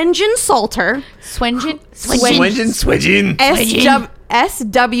Swengen Salter. Swengen? Swedgen. Swegen.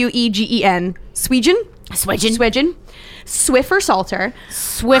 Swegen. Swiffer Salter.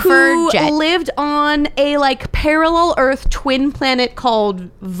 Swiffer who Jet. lived on a like parallel Earth twin planet called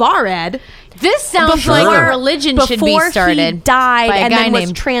Vared. This sounds like a religion should be Before started. he died by a and guy then was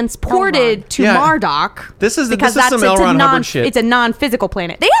named transported to Yeah. Marduk. This is because some it's L. a Ron Hubbard shit. It's a non-physical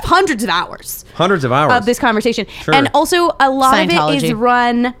planet. They have hundreds of hours Hundreds of hours. of this conversation, Sure. and also a lot of it is Scientology.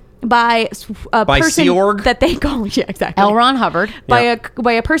 run by a By person Sea Org? that they call exactly L. Ron Hubbard. by Yeah.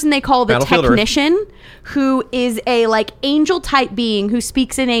 a person they call the Battlefield Earth. technician, who is a like angel type being who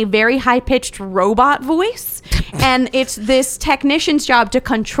speaks in a very high pitched robot voice, and it's this technician's job to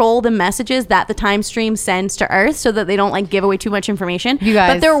control the messages that the time stream sends to Earth so that they don't like give away too much information. You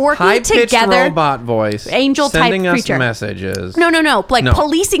guys- but they're working High-pitched together. robot voice. Angel type sending us creature. messages. No, like No.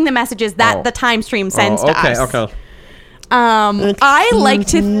 policing the messages that Oh. the time stream sends to okay, us. Okay. I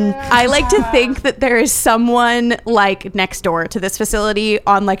like to think that there is someone like next door to this facility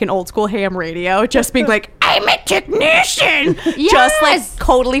on like an old school ham radio, just being like, "I'm a technician," just like Yes!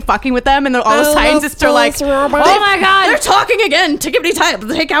 totally fucking with them, and then all the scientists are like, "Oh my god, they're talking again! Tickety type,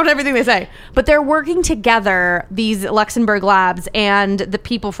 take out everything they say." But they're working together, these Luxembourg labs and the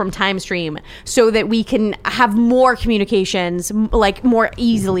people from Time Stream, so that we can have more communications, like more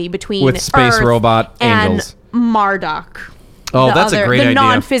easily between With space Earth robot and angels. Marduk. Oh, The that's a great idea. The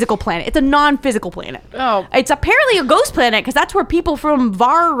non-physical planet. It's a non-physical planet. Oh. It's apparently a ghost planet because that's where people from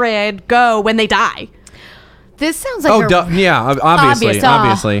Vared go when they die. This sounds like Oh, a yeah, obviously. Obvious.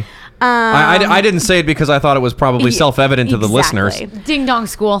 Obviously. I didn't say it because I thought it was probably self-evident to the listeners. Exactly. ding dong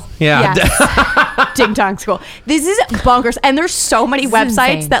school. Yeah. Yes. Ding dong school. This is bonkers. And there's so many This is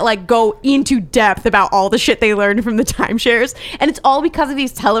websites insane. that like go into depth about all the shit they learned from the timeshares. And it's all because of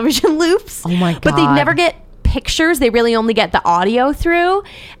these television loops. Oh my But they God. never get pictures. They really only get the audio through.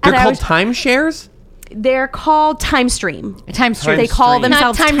 They're And called timeshares? they're called Time Stream. Time stream. They call Stream.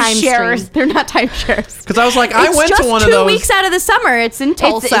 themselves Not time timeshares. shares. They're not timeshares. Because I was like, I It's went just to one 2 of those. weeks out of the summer. It's in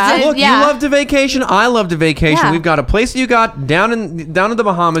Tulsa. it's Look, Yeah. you loved a vacation. I loved a vacation. Yeah. We've got a place that you got down in the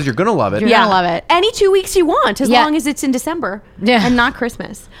Bahamas. You're gonna love it. You're gonna love it. Any 2 weeks you want, as Yeah. long as it's in December. Yeah. And not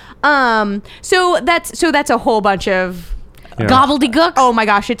Christmas. So that's a whole bunch of. Yeah. Gobbledygook. Oh my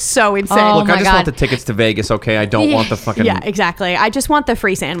gosh, it's so insane. Oh Look, my I just God. want the tickets to Vegas. Okay, I don't want the fucking. Yeah, exactly. I just want the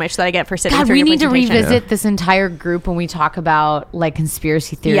free sandwich that I get for sitting God, through we your need to presentation. revisit this entire group when we talk about like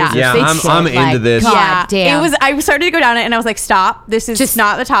conspiracy theories. Yeah. and Yeah, fake I'm- shit. I'm into Like, this. God Yeah, damn. it was. I started to go down it, and I was like, "Stop! This is Just- just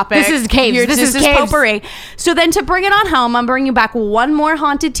not the topic. this is caves. You're- This is caves. potpourri." So then, to bring it on home, I'm bringing back one more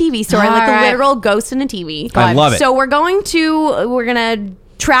haunted TV story, like All a right. literal ghost in a TV. I love it. So we're gonna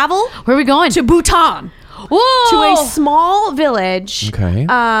travel Where are we going? to Bhutan. Whoa! To a small village Okay.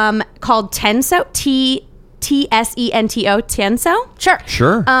 called Tenso, Tsento, Tenso.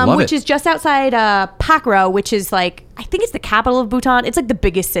 Sure. Love Which it. is just outside Pakro, which is like, I think it's the capital of Bhutan. It's like the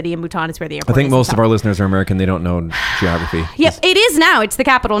biggest city in Bhutan. It's where the I airport think is. most of our listeners are American. They don't know geography. Yep, it is now. It's the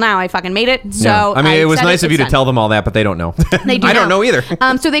capital now. I fucking made it. So Yeah. I mean, it was said nice of you to it's tell them all that, but they don't know. They do I don't now. know either.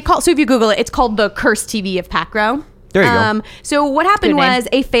 So if you Google it, it's called the Cursed TV of Pakro. There you go. So what happened Good name. was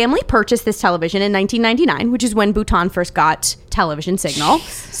a family purchased this television in 1999, which is when Bhutan first got television signal.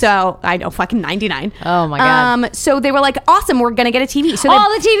 So I know, fucking 99. Oh my God. So they were like, awesome, we're gonna get a TV. So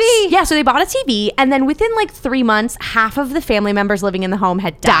The TV. Yeah, so they bought a TV, and then within like 3 months, half of the family members living in the home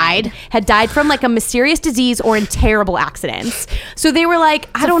had died from like a mysterious disease or in terrible accidents. So they were like,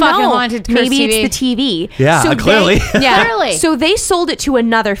 I don't fucking know, haunted cursed maybe TV. it's the TV. Yeah, so clearly. Clearly. So they sold it to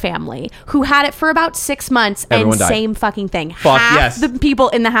another family who had it for about 6 months, Everyone and died. same fucking thing. Fuck, Half yes. the people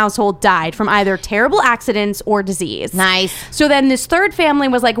in the household died from either terrible accidents or disease. Nice. So then this third family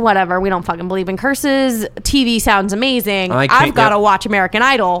was like, whatever, we don't fucking believe in curses. TV sounds amazing. I can't- I've got to yep. watch American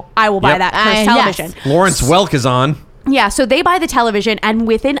Idol. I will buy Yep. that cursed Yes. television. Lawrence Welk is on. Yeah, so they buy the television, and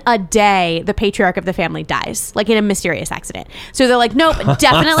within a day, the patriarch of the family dies, like in a mysterious accident. So they're like, nope,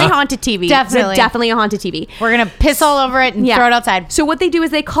 definitely haunted TV. Definitely. Definitely a haunted TV. We're going to piss all over it and Yeah. throw it outside. So what they do is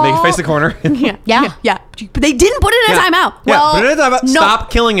they call... They face the corner. Yeah. But they didn't put it in a timeout. Well, put it in a timeout. no,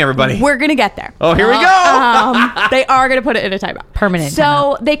 Stop killing everybody. We're going to get there. Oh, here we go. They are going to put it in a timeout. Permanent So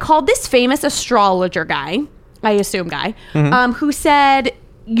timeout. they called this famous astrologer guy, I assume guy, who said,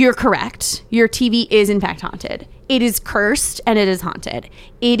 you're correct. Your TV is in fact haunted. It is cursed and it is haunted.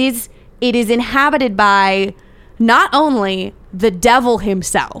 It is inhabited by not only the devil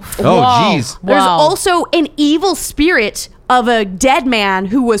himself. Oh, Whoa. jeez. There's Wow. also an evil spirit of a dead man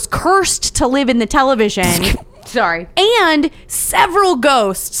who was cursed to live in the television. Sorry. And several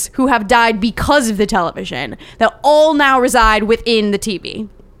ghosts who have died because of the television that all now reside within the TV.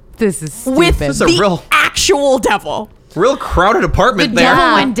 This is stupid. With This is a the real- actual devil. Real crowded apartment the there.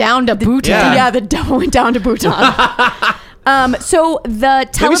 devil went down to Bhutan. Yeah. Yeah, the devil went down to Bhutan. So the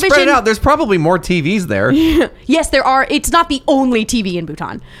Maybe television... spread it out. There's probably more TVs there. Yes, there are. It's not the only TV in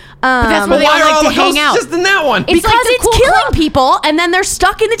Bhutan. that's where they Why all are all like the to hang ghosts out. just in that one? It's Because like the it's cool killing club. people, and then they're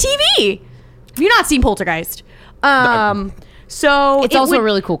stuck in the TV. Have you not seen Poltergeist? So It's also a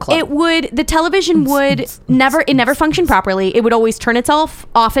really cool club. The television would never function properly. It would always turn itself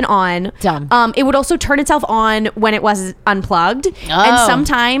off and on. Dumb. It would also turn itself on when it was unplugged. And Oh.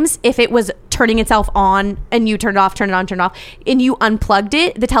 sometimes if it was turning itself on and you turned it off, and you unplugged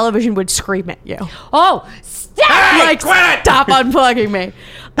it, the television would scream at you. Oh, stop! Hey, Like, quit it! stop unplugging me.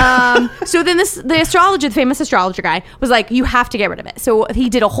 So then the famous astrologer guy was like, you have to get rid of it. So he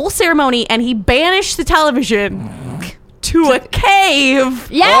did a whole ceremony and he banished the television to a cave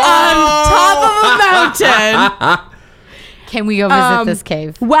on top of a mountain. Can we go visit this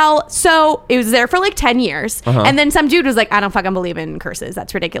cave? Well, so it was there for like 10 years. And then some dude was like, I don't fucking believe in curses.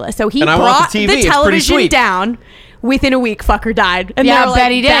 That's ridiculous. So he And I want brought the TV. the It's pretty television sweet. down. Within a week, fucker died. And Yeah, they I were bet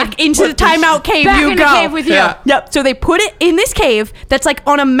like, he did. back into the timeout cave Back you in go. the cave with you. Yeah. Yep. So they put it in this cave that's like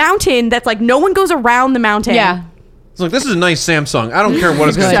on a mountain that's like no one goes around the mountain. Yeah. It's like, this is a nice Samsung. I don't care what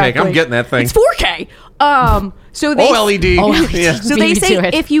it's going to take. I'm Exactly. getting that thing. It's 4K. So they OLED. OLED. Yeah. So they Beat me say to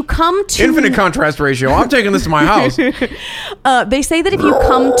it. if you come to Infinite contrast ratio. I'm taking this to my house. they say that if you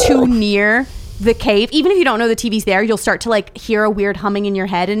come too near the cave, even if you don't know the TV's there, you'll start to like hear a weird humming in your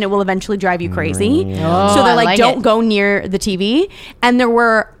head and it will eventually drive you crazy. Oh, So they're I like, like don't it. go near the TV. And there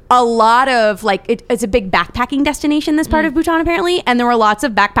were a lot of like, it's a big backpacking destination, this part of Bhutan apparently. And there were lots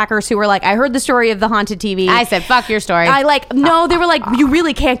of backpackers who were like, I heard the story of the haunted TV. I said, fuck your story. No, they were like, you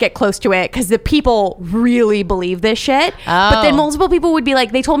really can't get close to it because the people really believe this shit. But then Oh. multiple people would be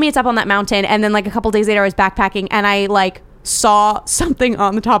like, they told me it's up on that mountain. And then like a couple days later, I was backpacking and I like saw something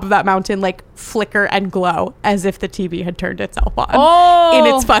on the top of that mountain like flicker and glow as if the TV had turned itself on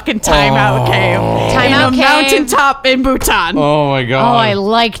in its fucking timeout cave. Timeout in a cave. mountaintop in Bhutan. Oh, my God. oh, I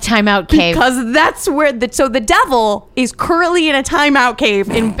like timeout cave. Because that's where the devil is currently in a timeout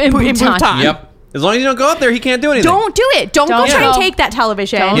cave in Bhutan. Bhutan. Yep. As long as you don't go up there, he can't do anything. Don't do it. Don't go Don't try and go. take that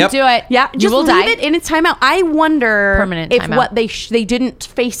television. Don't Yep. do it. Yeah, You just will leave die. it in its timeout. I wonder Permanent if timeout. what they didn't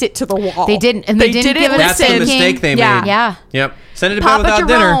face it to the wall. They didn't, and they didn't give it a That's the thinking. mistake they Yeah. made. Yeah. Yep. Send it to bed Papa without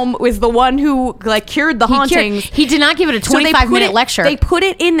dinner. Jerome was the one who like cured the hauntings. He did not give it a So they put 25-minute it- lecture. They put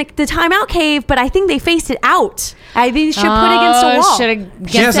it in the timeout cave, but I think they faced it out. I think they should put it against a wall.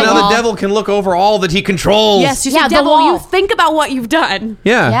 Yes, now the devil can look over all that he controls. Yes, you Yeah, see, the devil, wall. you think about what you've done.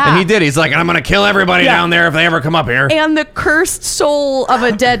 Yeah. Yeah. And he did. He's like, I'm going to kill everybody Yeah. down there if they ever come up here. And the cursed soul of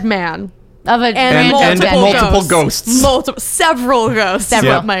a dead man. Of a And multiple ghosts. Several ghosts.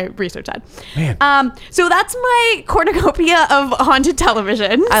 Several. What my research said. Man. So that's my cornucopia of haunted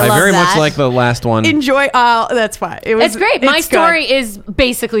television. I I love very that. much like the last one. Enjoy. That's fine. It's great. My good. story is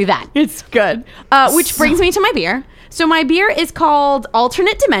basically that. It's good. Which brings me to my beer. So my beer is called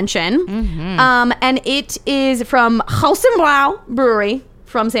Alternate Dimension, and it is from House and Blau Brewery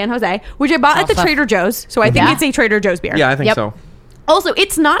from San Jose, which I bought at the Awesome. Trader Joe's. So I think Yeah. it's a Trader Joe's beer. Yeah, I think Yep. so. Also,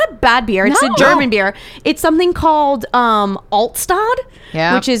 it's not a bad beer. It's No. a German beer. It's something called Altstad,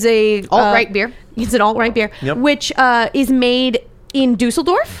 Yeah. which is a Alt-right beer. It's an alt-right beer, Yep. which is made in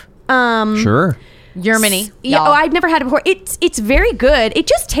Dusseldorf. Sure. Germany. Yeah, y'all. oh, I'd never had it before. It's very good. It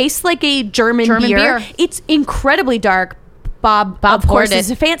just tastes like a German beer. It's incredibly dark. Bob of poured course, it.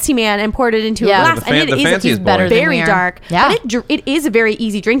 is a fancy man and poured it into Yeah. a glass. The And it the is fanciest better boy. than very we are. dark. Yeah. But it is a very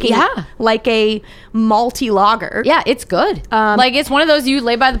easy drinking. Yeah. Like a malty lager. Yeah, it's good. Like it's one of those you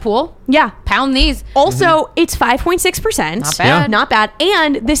lay by the pool, Yeah. pound these. Also, it's 5.6%. Not bad. Yeah. Not bad.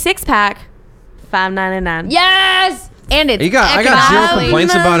 And the 6-pack, $5.99. Yes, and it's I got zero economically-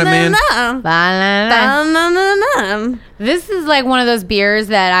 complaints about it, man. Ba-la-la. This is like one of those beers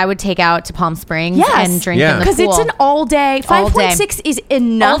that I would take out to Palm Springs Yes. and drink Yeah. in the Because pool. it's an all day. All day. 5.6 is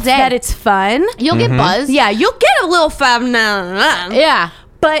enough All day. that it's fun. You'll Mm-hmm. get buzzed. Yeah, you'll get a little $5.99. Yeah.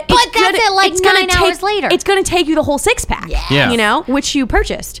 But But it's that's at, like, it's gonna 9 hours later. It's going to take you the whole 6-pack. Yeah. You know, which you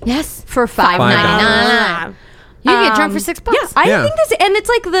purchased. Yes. For $5.99. You can get drunk for $6. Yeah, I Yeah. think this, and it's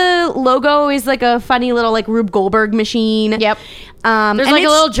like the logo is like a funny little like Rube Goldberg machine. Yep. And There's like a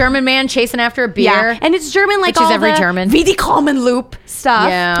it's- little German man chasing after a beer. Yeah, and it's German, like Which is all every the German. Wie die Common Loop stuff.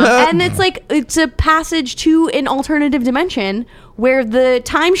 Yeah. And it's like it's a passage to an alternative dimension where the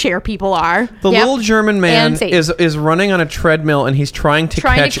timeshare people are. The Yep. little German man And safe. is running on a treadmill and he's trying to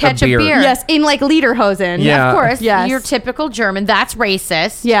Trying to catch a beer. Yes, in like lederhosen. Yeah. Of course. Yes. Your typical German. That's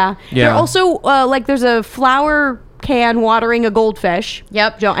racist. Yeah. Yeah. They're also like there's a flower can watering a goldfish.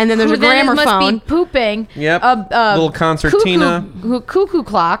 Yep. And then there's Who a then gramophone. must be pooping. Yep. A Little concertina. Cuckoo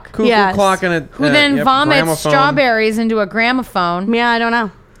clock. Cuckoo Yes. clock and a Who then vomits gramophone. strawberries into a gramophone. Yeah, I don't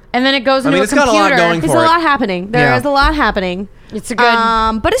know. And then it goes I into mean, a it's got a computer. lot going There's for a it. lot happening. There is Yeah. a lot happening. It's a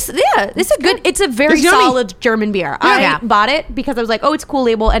good. But it's a good. It's a very It's yummy. solid German beer. Yeah. I bought it because I was like, oh, it's a cool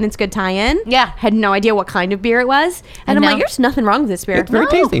label and it's good tie-in. Yeah. Had no idea what kind of beer it was, and I'm No. like, there's nothing wrong with this beer. It's very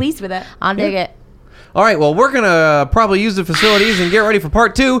I'm tasty. pleased with it. I'll dig it. All right, well, we're going to probably use the facilities and get ready for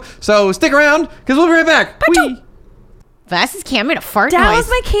part 2. So stick around because we'll be right back. Whee! Vanessa's can made a fart That noise. was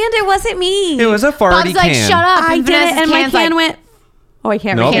my can. It wasn't me. It was a farty Bob's like, can. shut up. I did it, Vanessa's and my can's can like, went. Oh, I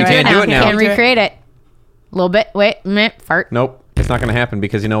can't. Nope, you recreate can't do it now. Can't recreate it. A little bit. Wait, fart. Nope, it's not going to happen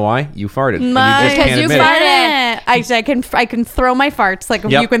because you know why? You farted. and My- you just Because can't you admit it. farted. I can throw my farts like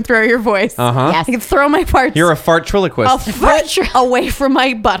Yep. you can throw your voice. Uh-huh. Yes. I can throw my farts. You're a fartriloquist. a foot away from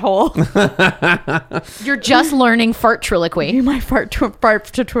my butthole. You're just learning fart triloquy. My fart to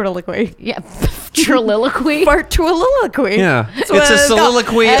triloquy. Yeah. Triloquy. Fart triloquy. Yeah. That's It's what a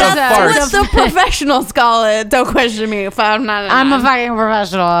soliloquy of That's farts. What the professionals call it. Don't question me if I'm not. I'm a fucking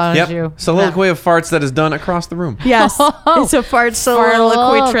professional, aren't Yep. you? Soliloquy of farts that is done across the room. Yes, it's a fart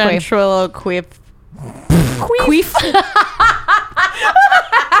soliloquy. Fartoloquy. Ventriloquy. Queef.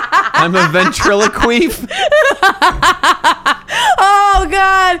 I'm a ventriloqueef. Oh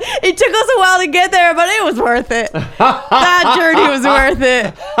God! It took us a while to get there, but it was worth it. That journey was worth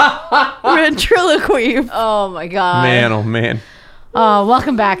it. Ventriloquy. Oh my god. Man, oh man. Oh,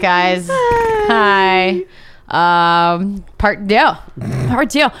 welcome back, guys. Hi. Part Part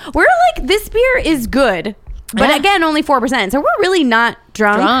two. We're like, this beer is good, but Yeah. again, only 4%. So we're really not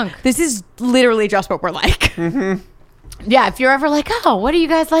drunk. Drunk. This is literally just what we're like. Yeah, if you're ever like, oh, what do you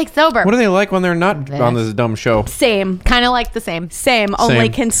guys like sober? What are they like when they're not on this dumb show? Same. Kind of like the same. Only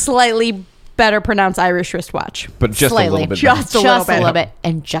can slightly better pronounce Irish wristwatch. But just Slightly. a little bit. Just better. a little Just bit. a little bit.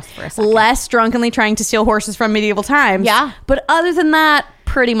 And just for a second. Less drunkenly trying to steal horses from medieval times. Yeah. But other than that,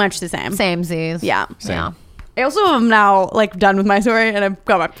 pretty much the same. Same Z's. Yeah. Same. Yeah. I also am now like done with my story, and I've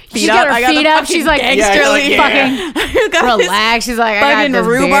got my feet She's up. got her I got feet the up. fucking She's like, gangsterly yeah. fucking got this Relax. She's like, I fucking got this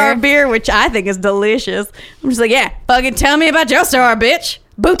rhubarb beer. beer, which I think is delicious. I'm just like, yeah, fucking tell me about your story, bitch.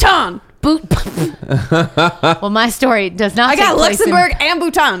 Bhutan. Well, my story does not I take got place Luxembourg and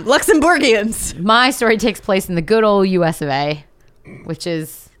Bhutan. Luxembourgians. my story takes place in the good old US of A, which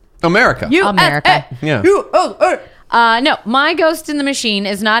is America. America. Yeah. no, my ghost in the machine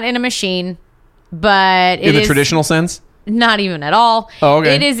is not in a machine, but it In the is traditional sense? not even at all. Oh,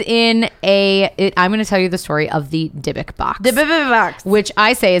 okay. It is in I'm going to tell you the story of the Dybbuk box, The box. which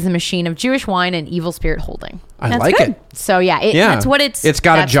I say is a machine of Jewish wine and evil spirit holding. I That's like good. it. So yeah, Yeah. That's what it's- It's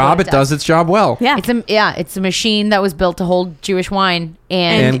got a that's job. what It it does its job well. Yeah. It's a machine that was built to hold Jewish wine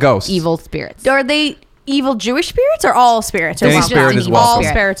and ghosts. evil spirits. Are they evil Jewish spirits or all spirits? Are Any welcome? spirit is All welcome.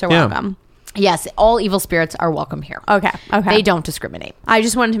 spirits are Yeah. welcome. Yes, all evil spirits are welcome here. Okay. They don't discriminate. I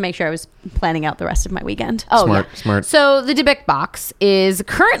just wanted to make sure I was planning out the rest of my weekend. Oh, Smart, yeah. smart. So the Dybbuk box is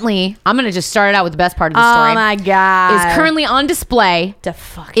currently, I'm going to just start it out with the best part of the story. Oh my God. Is currently on display the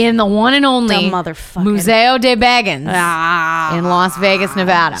fucking in the one and only The motherfucking- Museo de Baggins Ah. in Las Vegas,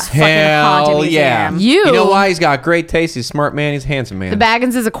 Nevada. haunted Hell museum. yeah. You- know why? He's got great taste. He's a smart man. He's a handsome man. The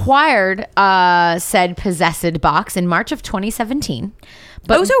Baggins has acquired said possessed box in March of 2017,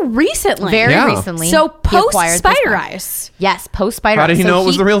 But Oh, so recently. very Yeah. recently. So he post acquired this Spider one. Eyes. Yes, post Spider Eyes. How did he So know it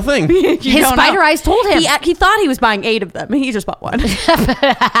was the real thing? You His don't Spider know. Eyes told him. He thought he was buying 8 of them. He just bought one.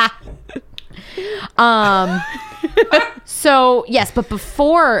 So, yes, but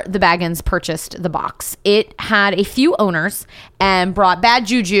before the Baggins purchased the box, it had a few owners and brought bad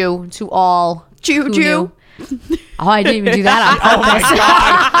juju to all who Juju? knew. Oh, I didn't even do that on purpose.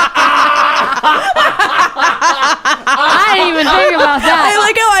 I didn't even think about I that.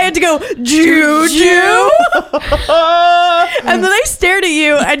 like how I had to go, Juju. And then I stared at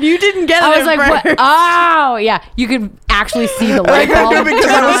you and you didn't get it. I was at like, what? first. Oh, yeah. You could actually see the light bulb because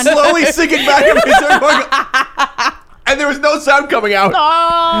I was turn on. slowly sinking back in my chair going, and there was no sound coming out.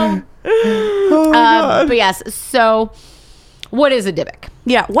 But yes, so what is a Dybbuk?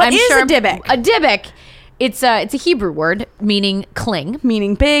 Yeah, what is a Dybbuk? A Dybbuk, it's a Hebrew word meaning cling,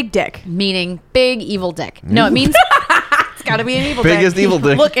 Meaning big dick. meaning big evil dick. No, it means It's got to be an evil dick. Biggest evil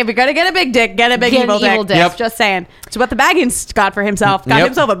dick. Look, if you're going to get a big dick, get a big Get an evil dick. evil dick. Yep. Just saying. It's what the Baggins got for himself. Got Yep.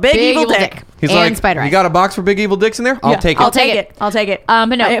 himself a big, evil dick. He's and like, Spider you Eyes. got a box for big evil dicks in there? I'll Yeah, take it. I'll take it. I'll take it. But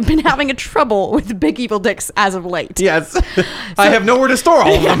no. I have been having a trouble with big evil dicks as of late. Yes. I have nowhere to store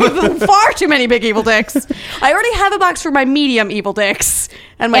all of them. Far too many big evil dicks. I already have a box for my medium evil dicks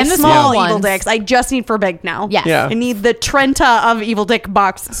and my And the small small evil ones. dicks. I just need for big now. Yes. Yeah. I need the Trenta of evil dick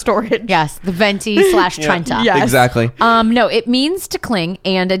box storage. Yes, the Venti / Trenta. Yes. Exactly. No, it means to cling,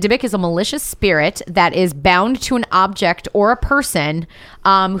 and a Dybbuk is a malicious spirit that is bound to an object or a person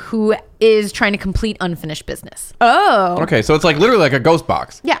who is trying to complete unfinished business. Oh. Okay, so it's like literally like a ghost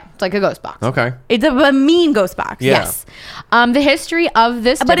box. Yeah, it's like a ghost box. Okay. It's a mean ghost box. Yeah. Yes. The history of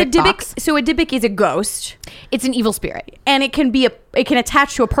this But a Dybbuk Dybbuk, box, so a Dybbuk is a ghost, it's an evil spirit and it can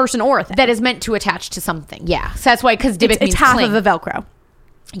attach to a person or a thing. that is meant to attach to something. Yeah. So that's why, because Dybbuk it's means half cling. of the Velcro.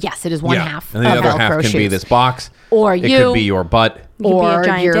 Yes, it is one Yeah. half And the of other Velcro half can shoes. be this box. Or It you. could be your butt. could be a Or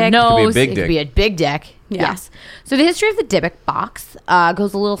giant your dick. It nose. could be a big It could dick. be a big dick. Yeah. Yes. So the history of the Dybbuk box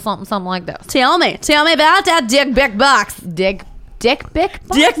goes a little something like this. Tell me about that dick big box. Dick Bick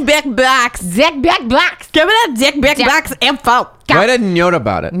box? Dick big box. Dick Bick box. Give me that dick big Dick- box info. Write a note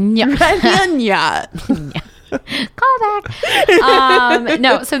about it. Yeah. Yeah. Call back.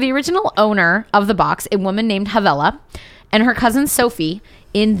 No, so the original owner of the box, a woman named Havela, and her cousin Sophie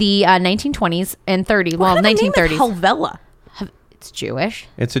in the 1920s and 30s. Well, 1930s. Helvela. It's Jewish.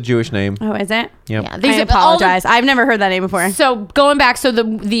 It's a Jewish name. Oh, is it? Yep. Yeah, I these are all the- apologize. I've never heard that name before. So going back, so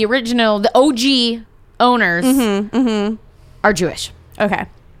the original, the OG owners are Jewish. Okay.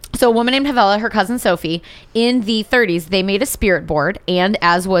 So a woman named Havela, her cousin Sophie, in the 30s, they made a spirit board, and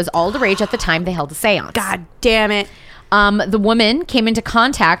as was all the rage at the time, they held a seance. God damn it. The woman came into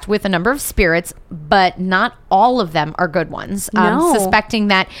contact with a number of spirits, but not all of them are good ones. No. Suspecting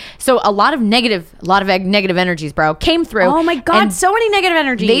that, so a lot of negative energies, bro, came through. Oh my God. and So many negative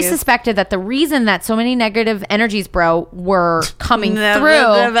energies. They suspected that the reason that so many negative energies, bro, were coming through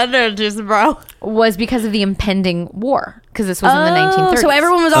energies, bro. was because of the impending war. Because this was in the 1930s. So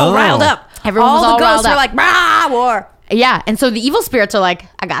everyone was all Oh. riled up. Everyone was all the ghosts riled were up. like, brah, war. Yeah, and so the evil spirits are like,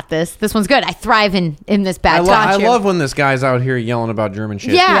 I got this. This one's good. I thrive in this bad I time. love when this guy's out here yelling about German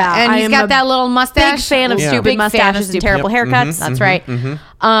shit. Yeah, Yeah, and I he's am got a that little mustache. Big fan of Yeah. stupid Big fan of mustaches and stupid- terrible Yep. haircuts. That's right. Mm-hmm.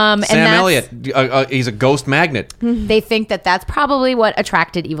 And Sam that's- Elliott, he's a ghost magnet. They think that that's probably what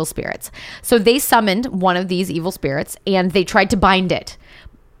attracted evil spirits. So they summoned one of these evil spirits and they tried to bind it,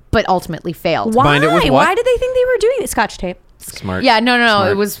 but ultimately failed. Why? Bind it with what? Why did they think they were doing it? Scotch tape. Smart. Yeah, no.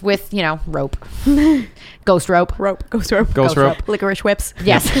 Smart. It was with, rope. Ghost rope. Rope. Ghost rope. Ghost rope. Licorice whips.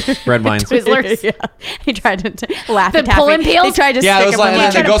 Yes. Red vines. Twizzlers. Yeah. He tried to laugh The at Taffy. pulling peels? They tried to Yeah, it stick was him like in Yeah,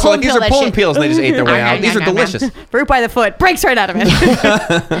 the try the to ghosts were like, these pull are that pulling shit. peels, and they just ate their way out. These are delicious. fruit by the foot. Breaks right out of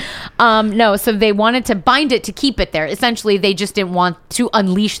it. No, so they wanted to bind it to keep it there. Essentially, they just didn't want to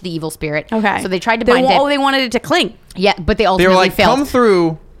unleash the evil spirit. Okay. So they tried to They bind wa- it. Oh, they wanted it to cling. Yeah, but they They ultimately were like, failed. come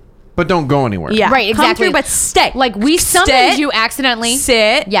through, but don't go anywhere. Yeah. Right, Come exactly. through, but stay. Like we summoned Sit. you accidentally.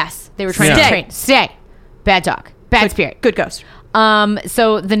 Sit. Yes, they were trying Stay. to train. Stay. Bad dog. Bad spirit. Good ghost.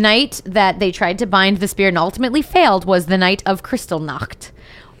 So the night that they tried to bind the spirit and ultimately failed was the night of Kristallnacht.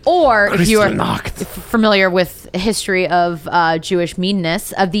 Or if you are Kristallnacht. familiar with history of Jewish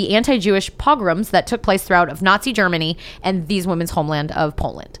meanness, of the anti-Jewish pogroms that took place throughout of Nazi Germany and these women's homeland of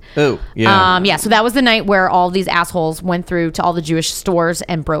Poland. Oh, yeah. So that was the night where all these assholes went through to all the Jewish stores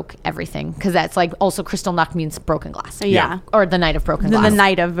and broke everything. Because that's like also Kristallnacht means broken glass. Yeah. Or the night of broken The glass.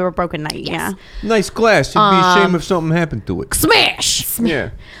 night of a broken night. Yeah. Nice glass. You'd be ashamed if something happened to it. Smash!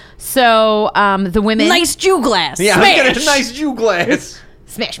 Yeah. So the women... Nice Jew glass. Yeah, Smash! get a nice Jew glass.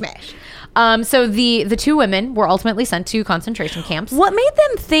 Smash, smash. So the two women were ultimately sent to concentration camps. What made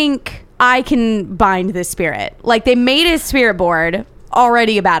them think I can bind this spirit? Like they made a spirit board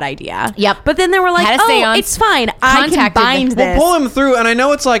already a bad idea. Yep. But then they were like, Had a oh, seance, it's fine. I can contacted bind them. this. We'll pull him through, and I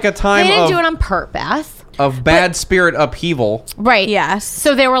know it's like a They time didn't do it on purpose. of bad spirit upheaval. Right. Yes.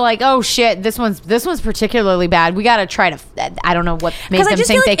 So they were like, "Oh shit, this one's particularly bad. We got to try to." I don't know what made 'Cause I them just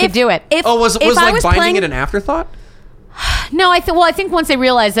think feel they like could do it. if- Oh, was if I like was binding playing- it an afterthought? No, I think once they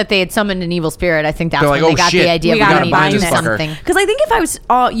realized that they had summoned an evil spirit, I think that's They're when like, they "Oh, got shit, the idea we we gotta gotta bind do this fucker." something. Because I think if I was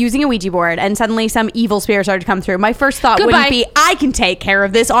using a Ouija board and suddenly some evil spirit started to come through, my first thought Goodbye. wouldn't be, I can take care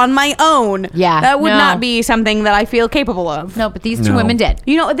of this on my own. Yeah, That would no. not be something that I feel capable of. No, but these two No. women did.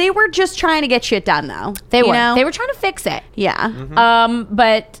 You know, they were just trying to get shit done, though. They You were. know? They were trying to fix it. Yeah.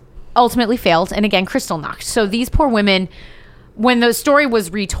 But ultimately failed, and again, crystal knocked. So these poor women, when the story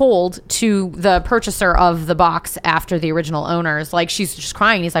was retold to the purchaser of the box after the original owners, like she's just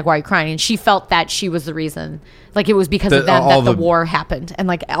crying. He's like, "Why are you crying?" And she felt that she was the reason. Like it was because of them all that the the- war happened, and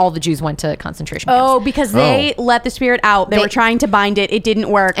like all the Jews went to concentration camps. Oh, because they let the spirit out. They They- were trying to bind it. It didn't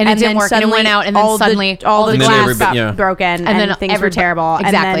work. And it didn't then work, and it suddenly went out, and then all suddenly the, all the all the glass Jews- got yeah. broken, And and then things were everybody- terrible.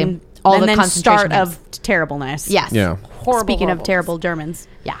 exactly. And then, All and the then concentration start camps. of terribleness. Yes. Yeah. Horrible. Speaking horrible. of terrible Germans.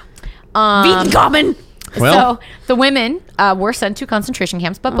 Yeah. Wiedenkommen! Well- So the women were sent to concentration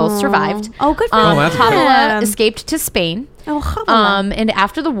camps, but both survived. Oh, good for Oh, that's good. Havilah escaped to Spain. Oh, Havilah. And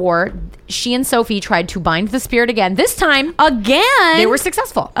after the war, she and Sophie tried to bind the spirit again. This time, Again? they were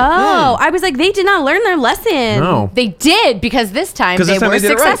successful. Oh, I was like, they did not learn their lesson. No. They did, because this time 'Cause they this time were they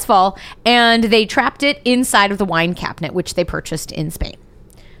did it right. successful, and they trapped it inside of the wine cabinet, which they purchased in Spain.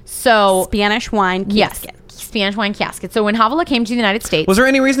 So Spanish wine yes, casket. Spanish wine casket. So when Havilah came to the United States, Was there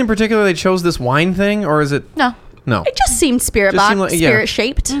any reason in particular they chose this wine thing, or is it? no. No. It just seemed spirit Just box, seemed like- yeah. spirit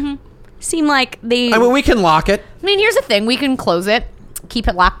shaped. Seemed like they. I mean, we can lock it. I mean, here's the thing: we can close it, keep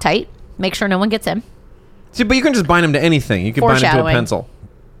it locked tight, make sure no one gets in. See, but you can just bind them to anything. You can bind them to a Foreshadowing. pencil.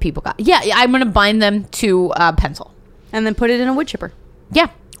 People got I'm gonna bind them to a pencil. and then put it in a wood chipper. Yeah,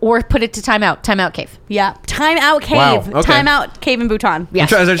 or put it to timeout cave. Yeah. Time out cave. Wow, okay. Time out cave in Bhutan. Yeah. I'm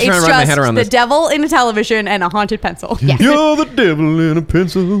just trying to wrap my head around the this. devil in a television and a haunted pencil. Yes. You're the devil in a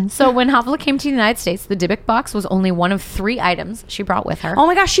pencil. So when Havilah came to the United States, the Dybbuk box was only one of 3 items she brought with her. Oh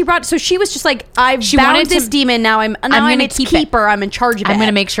my gosh, so she was just like, I've She bound wanted to- this demon, now I'm gonna its keep it. keeper, I'm in charge of it. I'm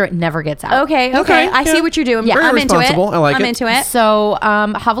gonna make sure it never gets out. Okay. Okay, I see yeah. what you're doing. Yeah. I'm Very into it. responsible. I like I'm it. into it. So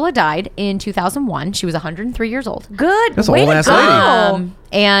Havilah died in 2001. She was 103 years old. Good. That's an Way to old-ass go. lady.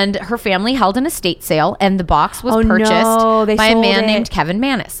 And her family held an estate sale, and the box was Oh, purchased no, they by a sold man it. named Kevin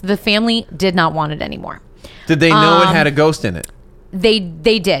Manis. The family did not want it anymore. Did they know it had a ghost in it? They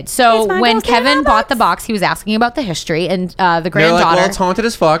did. So It's my when ghost in my Kevin bought box. the box, he was asking about the history, and the They're like, granddaughter, well, it's haunted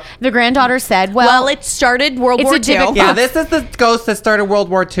as fuck. the granddaughter said, Well, it started World It's War a Dybbuk II. Yeah, this is the ghost that started World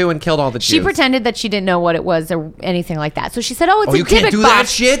War II and killed all the Jews. she pretended that she didn't know what it was or anything like that. So she said, "Oh, it's Oh, a you can't Dybbuk do box." that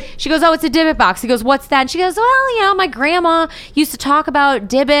shit? She goes, "Oh, it's a Dybbuk box." He goes, "What's that?" And she goes, "Well, my grandma used to talk about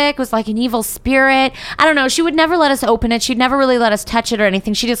Dybbuk. It was like an evil spirit. I don't know. She would never let us open it. She'd never really let us touch it or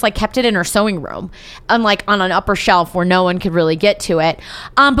anything. She just like kept it in her sewing room, unlike on an upper shelf where no one could really get to it.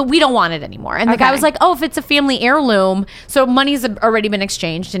 But we don't want it anymore." And the guy Okay. was like, "Oh, if it's a family heirloom, so money's already been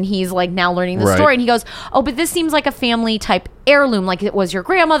exchanged." And he's like now learning the Right. story. And he goes, "Oh, but this seems like a family type heirloom, like it was your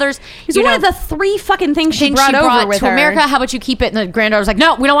grandmother's." It's You one know, of the 3 fucking things she thing brought over with to her. America. How about you keep it? And the granddaughter was like,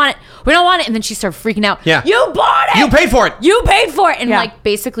 "No, we don't want it. We don't want it." And then she started freaking out. Yeah. You bought it. You paid for it. You paid for it. And Yeah. like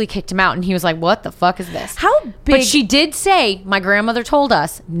basically kicked him out. And he was like, "What the fuck is this?" How But big- she did say, my grandmother told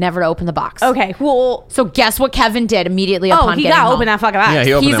us never to open the box. Okay, well, So guess what Kevin did immediately upon he getting got to home? open that fucking box. Yeah,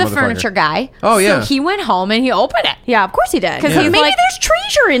 he opened He's that a motherfucker. furniture guy. Oh, yeah. So he went home and he opened it. Yeah, of course he did. 'Cause Because he's maybe like- there's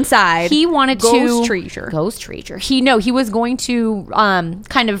treasure inside. He wanted Ghost to treasure. Ghost treasure. He was going to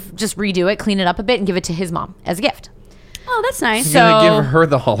kind of just redo it, clean it up a bit, and give it to his mom as a gift. Oh, that's nice. He's gonna So- give her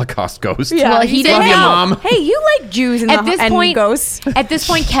the Holocaust ghost. Yeah, Well, he said, didn't Love you, know. Mom. Hey, you like Jews and, At this and point, ghosts. At this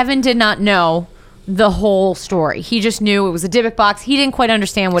point, Kevin did not know the whole story. He just knew it was a Dybbuk box. He didn't quite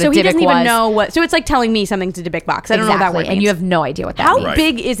understand what So a he Dybbuk doesn't was. even know what. So it's like telling me something's a Dybbuk box. I don't know what that word means. and you have no idea what that How means. Right.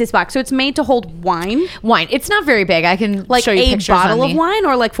 big is this box? So it's made to hold wine, Wine. It's not very big. I can like show you a pictures bottle on of the- wine,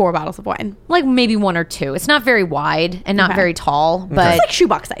 or like 4 bottles of wine. like maybe 1 or 2. It's not very wide and not Okay. very tall, but It's like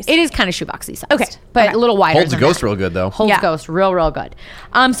shoebox size. it is kind of shoeboxy sized. Okay. but Okay. a little wider. Holds a than ghost that. real good though. Holds Yeah. ghost real good.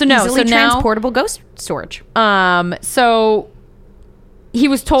 So no, Easily so now transportable ghost storage. so he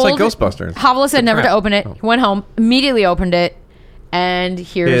was told like Ghostbusters. Havilah said Good never crap. to open it. Oh. He went home, immediately opened it, and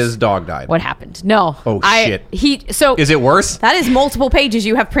here's His dog died. what happened. No. Oh, shit. So Is it worse? That is multiple pages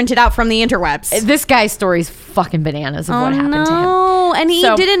you have printed out from the interwebs. this guy's story's fucking bananas of what happened to him. No, and he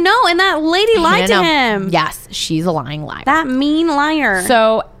So- didn't know, and that lady lied to No. him. Yes, she's a lying liar. That mean liar.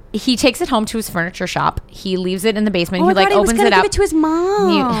 So he takes it home to his furniture shop. He leaves it in the basement. Oh, He I thought like he was opens gonna it give up. it to his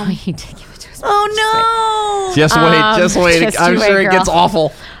mom. He did give it to his mom. Oh no! Just wait. just I'm you sure wait, it gets girl.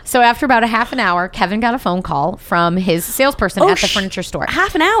 awful. So after about a half an hour, Kevin got a phone call from his salesperson at the furniture store.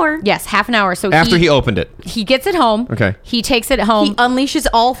 Half an hour. Yes, half an hour. So After he opened it. he gets it home. Okay. He takes it home. He unleashes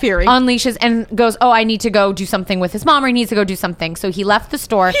all fury. Unleashes and goes, oh, I need to go do something with his mom, or he needs to go do something. So he left the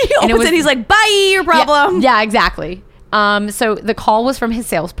store. He opens it. He's like, "Bye, your problem." Yeah, exactly. So the call was from his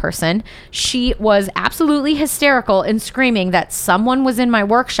salesperson. She was absolutely hysterical and screaming that someone was in my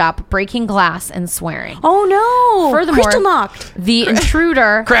workshop breaking glass and swearing. Oh no! Furthermore, crystal knocked. the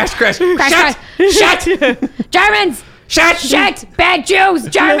intruder. Crash. Crash, Shut. crash. Shut! Germans! Shut! Bad Jews!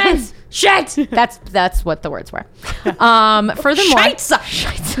 Germans! Shit! That's what the words were. Furthermore,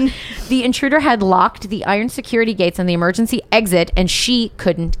 Scheisse. The intruder had locked the iron security gates and the emergency exit, and she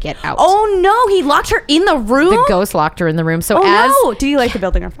couldn't get out. Oh no! He locked her in the room. The ghost locked her in the room. So Oh as no! Do you like the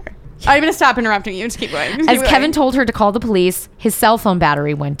building on fire? I'm gonna stop interrupting you. Just keep going. Just as keep Kevin going. told her to call the police, his cell phone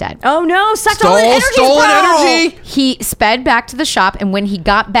battery went dead. Oh no! Sucked all the energy. Stolen energy. He sped back to the shop, and when he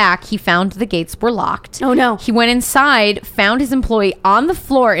got back, he found the gates were locked. Oh, no. He went inside, found his employee on the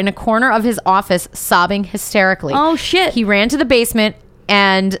floor in a corner of his office, sobbing hysterically. Oh, shit. He ran to the basement,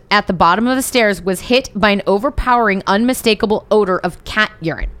 and at the bottom of the stairs was hit by an overpowering, unmistakable odor of cat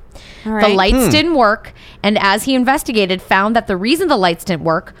urine. All The right. lights didn't work, and as he investigated, found that the reason the lights didn't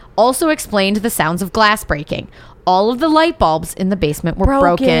work also explained the sounds of glass breaking. All of the light bulbs in the basement were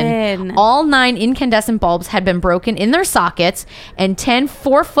broken. All 9 incandescent bulbs had been broken in their sockets, and 10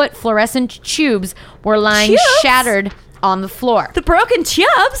 4-foot fluorescent tubes were lying Tubes? shattered on the floor. The broken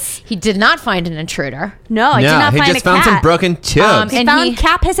tubes. He did not find an intruder. No, I did not he find just a cat. found some broken tubes. He And found he-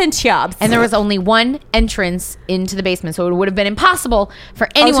 cat piss and tubes. And there was only one entrance into the basement, so it would have been impossible for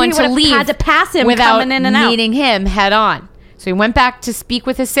so anyone he to would have leave had to pass him without coming in and out. meeting him head on. So he went back to speak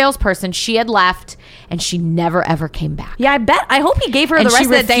with his salesperson. She had left, and she never ever came back. Yeah, I bet. I hope he gave her And the rest she of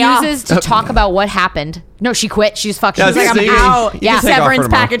the day off. refuses to talk about what happened. No, she quit. She's fucking. Yeah, She's like, I'm see, out. you Yeah, can take off for Severance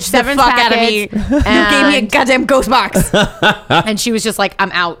tomorrow. package. Severance the fuck out of me. package. You gave me a And- goddamn ghost box. and she was just like,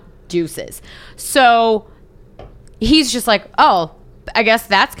 I'm out, deuces. So he's just like, oh, I guess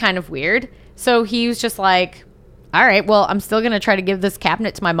that's kind of weird. So he was just like, all right, well, I'm still going to try to give this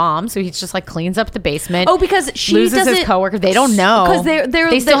cabinet to my mom. So he's just like cleans up the basement. Oh, because she loses his doesn't- coworker. They don't know. 'Cause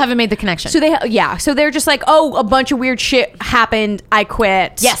they still haven't made the connection. So so they're just like, oh, a bunch of weird shit happened. I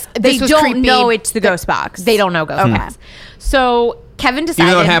quit. Yes, they this was don't creepy. know it's the ghost box. They don't know ghost Okay. box. So Kevin decided.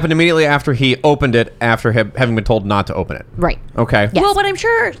 Even though it happened immediately after he opened it, after having been told not to open it. Right. Okay. Yes. Well, but I'm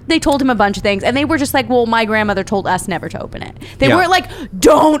sure they told him a bunch of things, and they were just like, "Well, my grandmother told us never to open it." They Yeah. weren't like,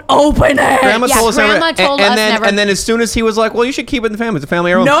 "Don't open it." Grandma Yeah, told us Grandma never. told and us then, never. And then as soon as he was like, well, you should keep it in the family. It's a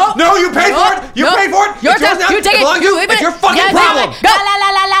family heirloom. No. No, you paid for it. You No. paid for it. Your It's yours turn. now. You take it. belongs to You you. open It's it. your fucking Yeah, problem. La la la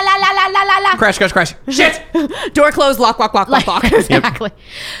la la la la la la la. Crash. Shit. Door closed. Lock. Lock. Exactly.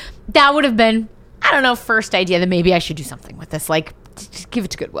 That would have been, I don't know, first idea that maybe I should do something with this. Like, just give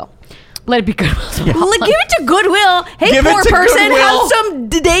it to Goodwill. Let it be Goodwill. Well, give it to Goodwill. Hey, Give it poor to person Goodwill. has some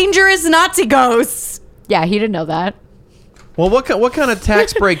dangerous Nazi ghosts. Yeah, he didn't know that. Well, what kind of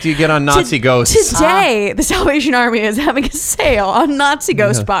tax break do you get on Nazi ghosts? Today, the Salvation Army is having a sale on Nazi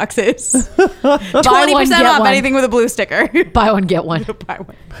ghost boxes. 20% get off one. anything with a blue sticker. Buy one, get one. Buy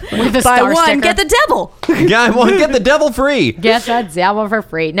one. With a Buy star one, sticker. get the devil. Yeah, well, get the devil free. Get that Zaba for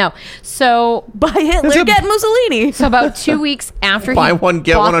free. No. So Buy Hitler, get Mussolini. so about 2 weeks after Buy he one,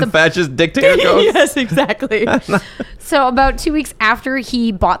 get bought one on the fascist dictator ghosts. Yes, exactly. So about 2 weeks after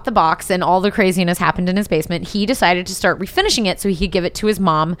he bought the box and all the craziness happened in his basement, he decided to start refinishing it so he could give it to his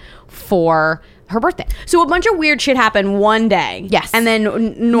mom for her birthday. So a bunch of weird shit happened one day. Yes. And then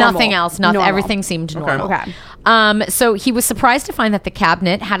normal. Nothing else. Nothing. Normal. Everything seemed normal. Okay. So he was surprised to find that the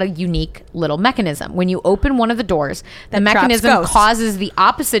cabinet had a unique little mechanism. When you open one of the doors, the That traps mechanism ghosts. causes the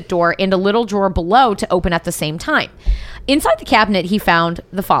opposite door and a little drawer below to open at the same time. Inside the cabinet, he found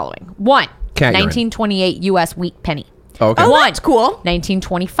the following. 1. Cat urine. 1928 U.S. wheat penny. Okay. Oh, One, that's cool.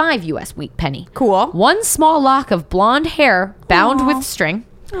 1925 U.S. wheat penny. Cool. 1 small lock of blonde hair bound with string.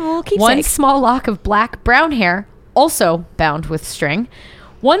 Oh, keepsake. 1 small lock of black brown hair, also bound with string.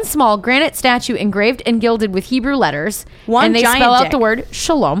 1 small granite statue engraved and gilded with Hebrew letters. 1 and they giant spell out dick. the word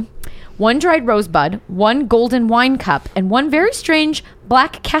shalom. 1 dried rosebud, 1 golden wine cup, and 1 very strange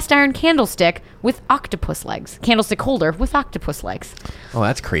black cast iron candlestick with octopus legs. Candlestick holder with octopus legs. Oh,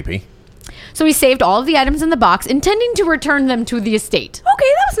 that's creepy. So he saved all of the items in the box, intending to return them to the estate. Okay,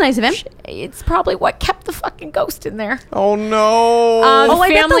 that was nice of him. It's probably what kept the fucking ghost in there. Oh no. The Oh, I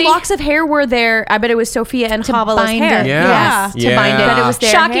bet the family- locks of hair were there. I bet it was Sophia and Havala's bind hair. it. Yeah. Yes, to bind it. But it was their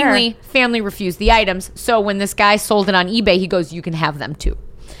Shockingly, hair. family refused the items. So when this guy sold it on eBay, he goes, "You can have them too."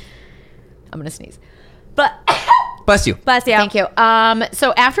 I'm going to sneeze. But Bless you. bless you. Thank you.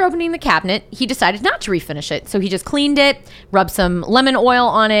 So after opening the cabinet, he decided not to refinish it. So he just cleaned it, rubbed some lemon oil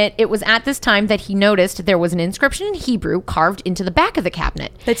on it. It was at this time that he noticed there was an inscription in Hebrew carved into the back of the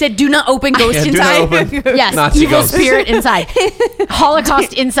cabinet. That said, "Do not open ghost Yeah, do not inside." open. Yes, Nazi evil ghosts. spirit inside.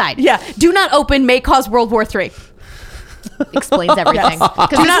 Holocaust inside. Yeah, do not open. May cause World War III. Explains everything. 'Cause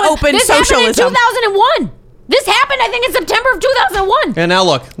Do this not open this socialism. happened in 2001. This happened, I think, in September of 2001. And now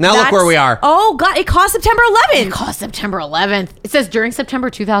look where we are. Oh God! It cost September 11th. It caused September 11th. It says during September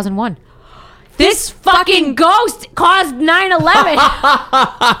 2001. This fucking ghost caused 9/11.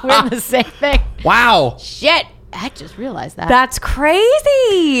 We're in the same thing. Wow. Shit. I just realized that. That's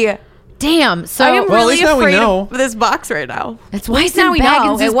crazy. Damn. So I am Well, at really least now we afraid know. of this box right now. that's why it's Now in we know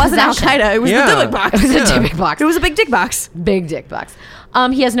Baggins' it wasn't Al possession. Qaeda. It was Yeah. the Dybbuk box. It was Yeah. a big box. It was a big dick box. Big dick box.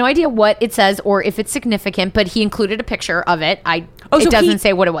 He has no idea what it says or if it's significant, but he included a picture of it. so It doesn't he-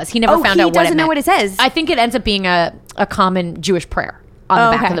 say what it was. He never Oh, found he out what it doesn't know meant. what it says. I think it ends up being a common Jewish prayer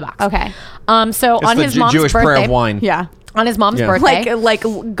on the back of the box. Okay. So It's on the his mom's Jewish birthday, prayer of wine. Yeah. on his mom's Yeah. birthday, Like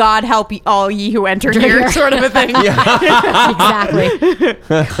God help all ye who enter here, sort of a thing. exactly.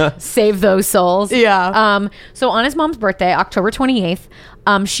 Save those souls. Yeah. So on his mom's birthday, October 28th,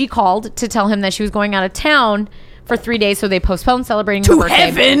 she called to tell him that she was going out of town for 3 days, so they postponed celebrating her To birthday.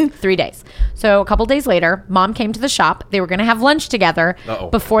 heaven. 3 days. So a couple days later, mom came to the shop. They were going to have lunch together. Uh-oh.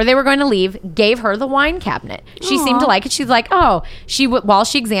 Before they were going to leave, gave her the wine cabinet. She seemed to like it. She's like, oh, while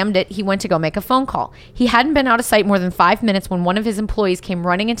she examined it, he went to go make a phone call. He hadn't been out of sight more than 5 minutes when one of his employees came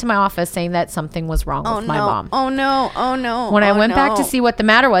running into my office saying that something was wrong with my mom. Oh no. Oh no. When I went back to see what the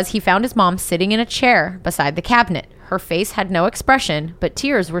matter was, he found his mom sitting in a chair beside the cabinet. Her face had no expression, but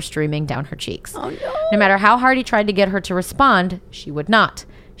tears were streaming down her cheeks. Oh no. No matter how hard he tried to get her to respond, she would not.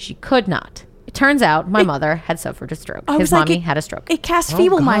 She could not. It turns out my mother had suffered a stroke. I His was like, mommy had a stroke. It cast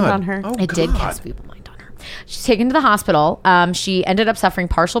feeble mind God. on her. Oh, It did God. cast feeble mind on her. She's taken to the hospital. She ended up suffering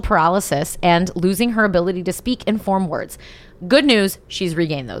partial paralysis and losing her ability to speak and form words. Good news, she's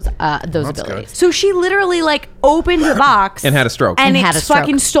regained those abilities. good. So she literally like opened the box And had a stroke. and And it had a stroke.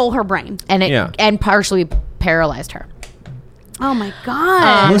 fucking stole her brain. And it Yeah. and partially paralyzed her. Oh my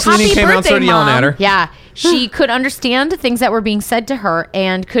God. Mussolini Happy came out and birthday, started yelling at her. Yeah. She could understand things that were being said to her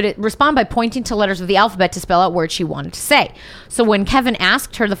and could respond by pointing to letters of the alphabet to spell out words she wanted to say. So when Kevin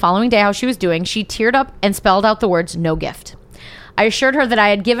asked her the following day how she was doing, she teared up and spelled out the words, "no gift." I assured her that I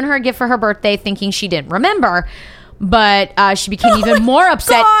had given her a gift for her birthday, thinking she didn't remember. But she became even more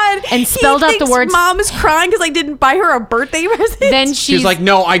upset and spelled out the words. Mom is crying because I didn't buy her a birthday present. Then She's like,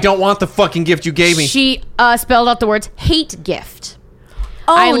 no, I don't want the fucking gift you gave me. She spelled out the words "hate gift."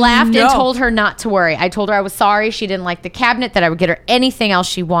 Oh, I laughed no. and told her not to worry. I told her I was sorry she didn't like the cabinet, that I would get her anything else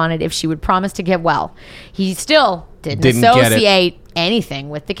she wanted if she would promise to get well. He still didn't Didn't get it. associate anything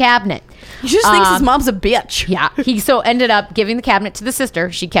with the cabinet. He just thinks his mom's a bitch. Yeah. He so ended up giving the cabinet to the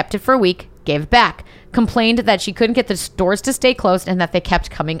sister. She kept it for a week, gave it back, complained that she couldn't get the doors to stay closed and that they kept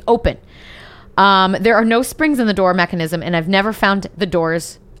coming open. There are no springs in the door mechanism, and I've never found the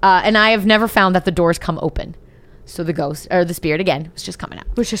doors, and I have never found that the doors come open. So the ghost or the spirit again was just coming out.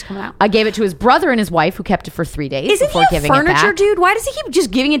 Was just coming out. I gave it to his brother and his wife, who kept it for 3 days Isn't before he a giving it furniture back. dude? Why does he keep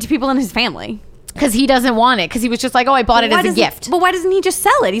just giving it to people in his family? Because he doesn't want it. Because he was just like, oh, I bought it as a doesn't- gift. But why doesn't he just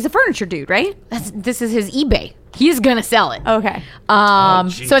sell it? He's a furniture dude, right? This is his eBay. He's gonna sell it. Okay.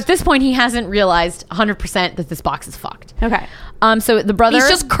 So at this point, he hasn't realized 100% that this box is fucked. Okay. So the brother He's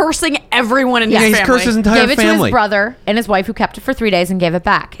just cursing everyone in Yeah, his he's family. cursed his entire gave it to family. his brother and his wife, who kept it for 3 days and gave it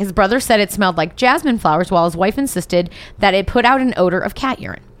back. His brother said it smelled like jasmine flowers, while his wife insisted that it put out an odor of cat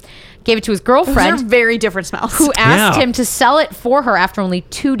urine. Gave it to his Those are girlfriend, very different smells. who asked Yeah. him to sell it for her after only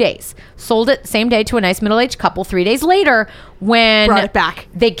 2 days. Sold it same day to a nice middle-aged couple. 3 days later, when Brought it back.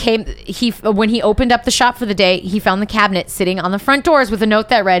 they came, when he opened up the shop for the day, he found the cabinet sitting on the front doors with a note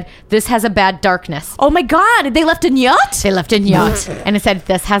that read, "This has a bad darkness." Oh my God! They left a yacht. They left a yacht, and it said,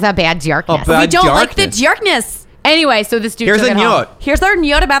 "This has a bad darkness." bad We don't like the darkness. darkness. Anyway, so this dude Here's took a it home. note. Here's our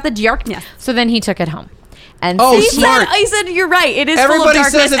yacht about the darkness. So then he took it home. And Oh, He smart. said, you're right. It is Everybody full of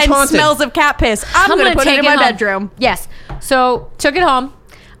says darkness it's and haunted. smells of cat piss. I'm gonna put it in my home. bedroom. Yes. So took it home.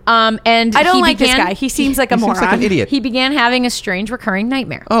 And I don't he like began, this guy. He seems like a He moron. seems like an idiot. He began having a strange recurring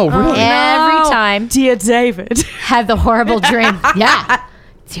nightmare. Oh, really? Every time dear David. had the horrible dream. Yeah.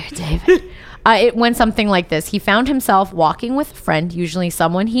 Dear David. It went something like this. He found himself walking with a friend, usually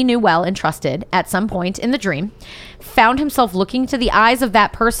someone he knew well and trusted, at some point in the dream. Found himself looking into the eyes of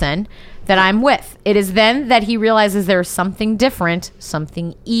that person that I'm with. It is then that he realizes there's something different,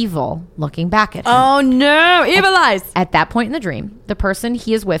 something evil looking back at him. Oh no, evil eyes. At that point in the dream, the person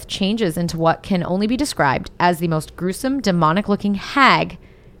he is with changes into what can only be described as the most gruesome, demonic looking hag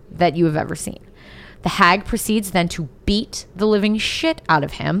that you have ever seen. The hag proceeds then to beat the living shit out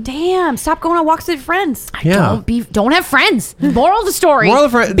of him. Damn, stop going on walks with your friends. Yeah. Don't have friends. Moral of the story. Moral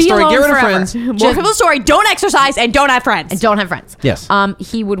of the be story, alone get rid of forever. friends. More of the story, don't exercise and don't have friends. And don't have friends. Yes.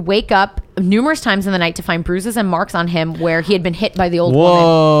 He would wake up numerous times in the night to find bruises and marks on him where he had been hit by the old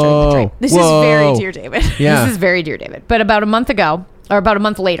woman during the dream. This is very Dear David. Yeah. This is very Dear David. But about a month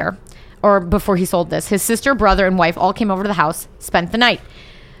later, or before he sold this, his sister, brother, and wife all came over to the house, spent the night.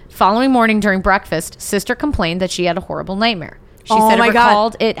 Following morning during breakfast, sister complained that she had a horrible nightmare. She said it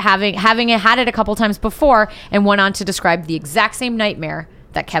recalled it having had it a couple times before, and went on to describe the exact same nightmare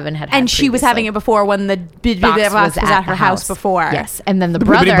that Kevin had. And she was having it before when the box was at her house before. Yes, and then the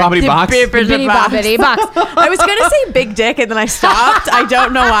brother, Bibbidi-bobbidi box. Bibbidi-bobbidi box. I was gonna say big dick and then I stopped. I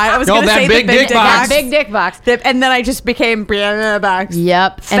don't know why. I was Oh, gonna that say big the big dick dick box. box. Big dick box. And then I just became box.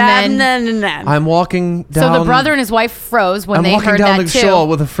 Yep, and then I'm walking so down. the brother and his wife froze when I'm they walking heard down that the too. shore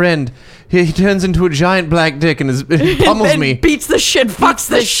with a friend. He turns into a giant black dick and pummels and me. beats the shit, fucks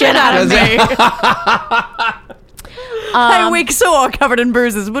the shit out of me. I wake sore, covered in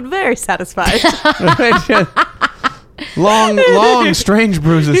bruises, but very satisfied. long, strange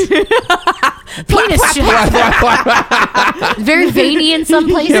bruises. Penis very veiny in some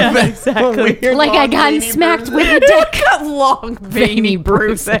places. exactly. Like I gotten smacked with a dick. Got long, veiny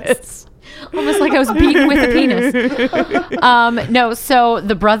bruises. Almost like I was beaten with a penis. No, so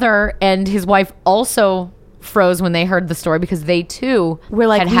the brother and his wife also froze when they heard the story because they too Were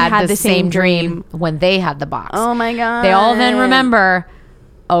like, we had had the same dream when they had the box. Oh my God. They all then remember,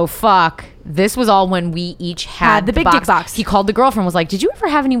 oh fuck, this was all when we each had the big dick box. He called the girlfriend, was like, did you ever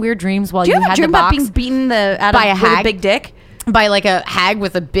have any weird dreams while Do you you ever had dream the about box? being beaten By a with hag? a big dick? By like a hag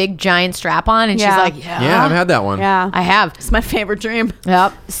with a big giant strap on? And Yeah. she's like, yeah. Yeah, I've had that one. Yeah. I have. It's my favorite dream.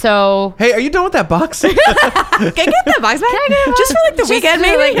 Yep. So Hey, are you done with that box? Can I get that box back? Just for like the weekend,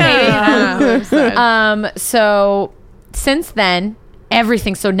 maybe? So since then,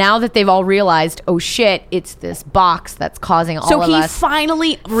 everything. So now that they've all realized, oh shit, it's this box that's causing all So of he us.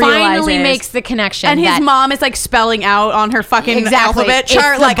 finally Finally makes the connection. and his that mom is like spelling out on her fucking Exactly. alphabet It's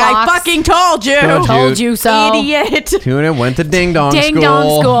chart, the like, I box. fucking told you. Told told you so. Idiot. Tuna went to Ding Dong Ding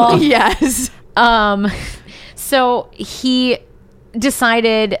School. dong school. Yes. So he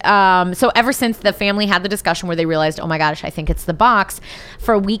decided so ever since the family had the discussion where they realized, oh my gosh, I think it's the box,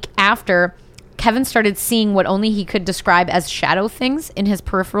 for a week after, Kevin started seeing what only he could describe as shadow things in his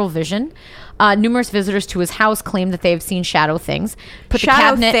peripheral vision. Numerous visitors to his house claimed that they have seen shadow things.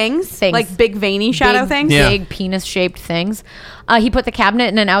 Shadow things? Like big veiny shadow Big, things? Yeah. Big penis-shaped things. He put the cabinet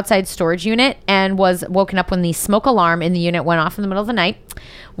in an outside storage unit and was woken up when the smoke alarm in the unit went off in the middle of the night.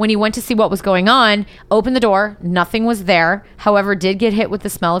 When he went to see what was going on, opened the door, nothing was there. However, did get hit with the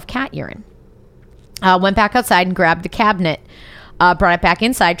smell of cat urine. Went back outside and grabbed the cabinet. Brought it back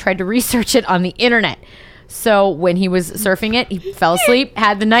inside, tried to research it on the internet. So when he was surfing it, he fell asleep,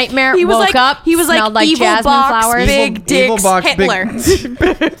 had the nightmare, He was woke like, up, he was smelled like, like evil jasmine box, flowers. big Evil dicks, box, Hitler.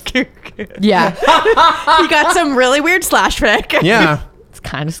 Yeah, He got some really weird slash fic. Yeah. it's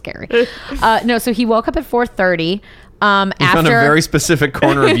kind of scary. No, so he woke up at 4:30. He found a After very specific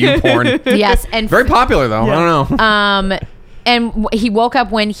corner of you porn. yes, and Very popular, though. I don't know. And he woke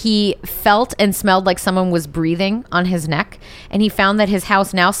up when he felt and smelled like someone was breathing on his neck, and he found that his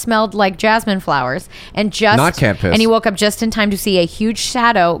house now smelled like jasmine flowers. And Not cat piss. And he woke up just in time to see a huge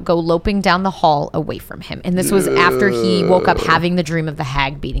shadow go loping down the hall away from him. And this was after he woke up having the dream of the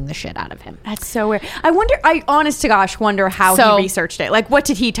hag beating the shit out of him. That's so weird. I honest to gosh wonder how So- he researched it. Like, what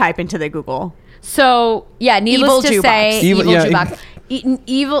did he type into the Google? So yeah, needless Evil to jukebox. say, Evil- evil yeah, jukebox.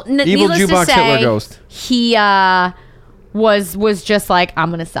 Evil needless jukebox to say, Hitler ghost. He was just like,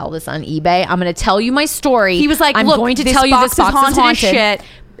 I'm gonna sell this on eBay. I'm gonna tell you my story. He was like, I'm look, going to this tell you box this box is haunted as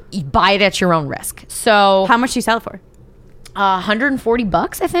shit. Buy it at your own risk. So How much did he sell it for?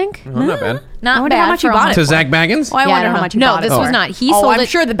 $140, I think. Oh, not bad. Not I wonder bad how much he for bought it To for. Zach Baggins? Oh, I Yeah, I wonder don't how know. much he No, bought it this for. was not. He oh, sold I'm it-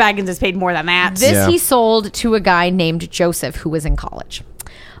 sure the Baggins has paid more than that. This Yeah. he sold to a guy named Joseph who was in college.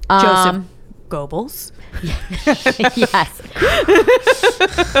 Joseph Goebbels. Yes.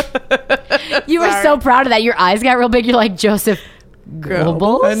 You were so proud of that. Your eyes got real big. You're like, Joseph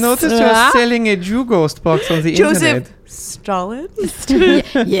Goebbels? selling a Jew ghost box on the Joseph Stalin.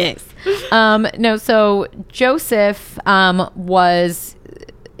 Yes. No, so Joseph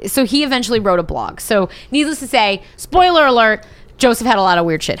so he eventually wrote a blog. So needless to say, spoiler alert, Joseph had a lot of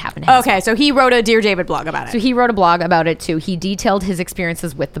weird shit happen to him. Okay, so he wrote a Dear David blog about it. So he wrote a blog about it too. He detailed his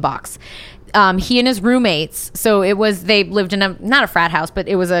experiences with the box. he and his roommates. So they lived in not a frat house, but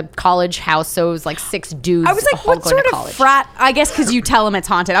it was a college house. So it was like 6 dudes. I was like, all what going sort to of college. frat? I guess because you tell him it's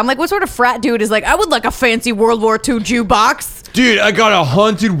haunted. I'm like, what sort of frat dude is like, I would like a fancy World War II jukebox. Dude, I got a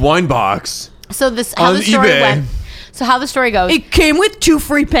haunted wine box. So how On the story eBay. went. So how the story goes. It came with 2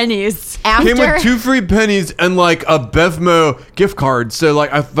 free pennies. After Came with 2 free pennies and like a Bevmo gift card. So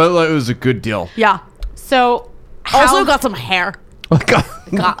like I felt like it was a good deal. Yeah. so Also got some hair.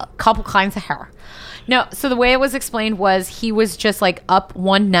 got a couple kinds of hair. No, so the way it was explained was he was just like up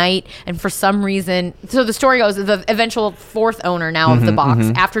one night, and for some reason, so the story goes, the eventual 4th owner now of the box,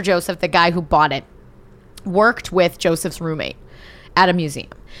 after Joseph, the guy who bought it, worked with Joseph's roommate at a museum.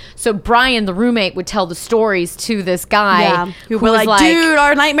 So Brian, the roommate, would tell the stories to this guy Who were was like, dude,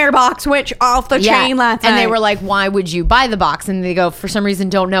 our nightmare box went off the chain last night. and they were like, why would you buy the box? And they go, for some reason,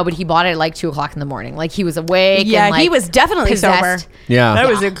 don't know, but he bought it at like 2:00 in the morning. Like he was awake. yeah, and, like, he was definitely possessed. sober. Yeah. That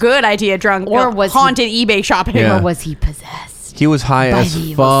was a good idea, drunk. Or was he- haunted eBay shopping. Yeah. Or was he possessed? He was high By as the fuck.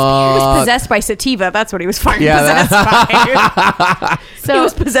 evil He was possessed by sativa. That's what he was fucking Yeah, possessed by. So he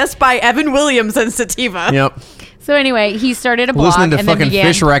was possessed by Evan Williams and sativa. Yep. So anyway, he started a blog Listening to and then fucking began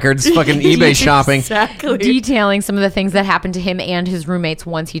fish records, fucking eBay shopping. Exactly. detailing some of the things that happened to him and his roommates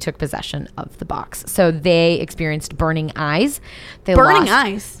once he took possession of the box. So they experienced burning eyes. They Burning lost,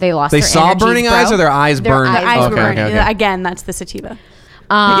 eyes? They lost. They their saw energies, burning bro. eyes or their eyes Their burned? The eyes Okay, were okay, burning. okay. Again, that's the sativa.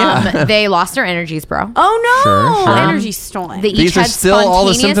 Yeah. They lost their energies, bro. Oh no! Sure, sure. Energy stolen. They each These are had still all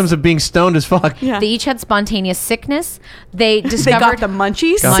the spontaneous- symptoms of being stoned as fuck. Yeah. They each had spontaneous sickness. They They discovered got the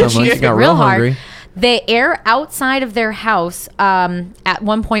munchies. Got the munchies, munchies, got real real hard. hungry. The air outside of their house at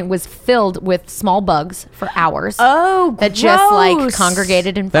one point was filled with small bugs for hours. Oh, that just like gross.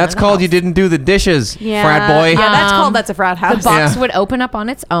 congregated in front That's of the called house. you didn't do the dishes, Yeah. frat boy. Yeah, that's a frat house. The box Yeah. would open up on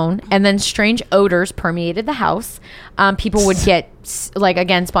its own, and then strange odors permeated the house. People would get like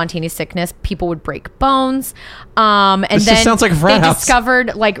again spontaneous sickness. People would break bones. And This just then sounds like a frat they house.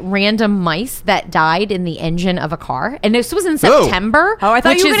 discovered like random mice that died in the engine of a car, and this was in Oh. September. Oh, I thought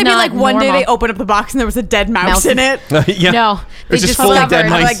which you were is gonna be not like one day normal. they opened up the box and there was a dead mouse Mouse. in it. Yeah. No, It they was just full of dead discovered-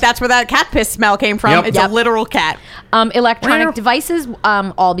 mice. Like that's where that cat piss smell came from. Yep. It's Yep. a literal cat. Electronic devices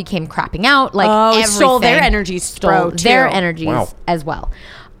all became crapping out. Like Oh, it stole their everything energies, stole bro, their too. energies Wow. as well.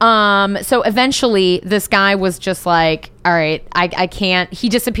 So eventually this guy was just like, all right, I can't. He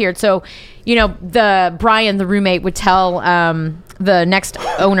disappeared. So, the Brian, the roommate, would tell the next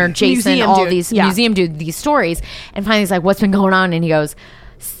owner, Jason, Museum all dude. these Yeah. museum dude, these stories. And finally he's like, what's been going on? And he goes,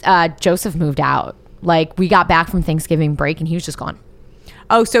 Joseph moved out. Like we got back from Thanksgiving break and he was just gone.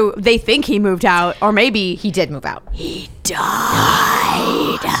 Oh, so they think he moved out, or maybe He did move out. he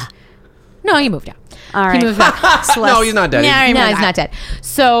died. No, he moved out. All right. He moved back. No, he's not dead. Yeah, I No, remember he's that. not dead.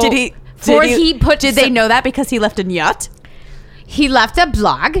 So Did he? Before Did he put, Did they know that because he left a yacht? He left a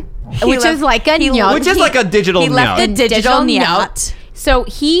blog, which left- is like a he- note. Which is like a digital He left note. a digital yacht. So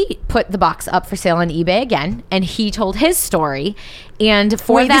he put the box up for sale on eBay again, and he told his story. And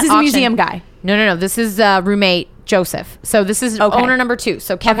for Wait, that this is a auction- museum guy. No. This is roommate Joseph. So this is Okay. owner number 2.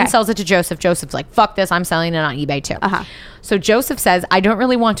 So Kevin Okay. sells it to Joseph. Joseph's like, fuck this, I'm selling it on eBay too. Uh-huh. So Joseph says, I don't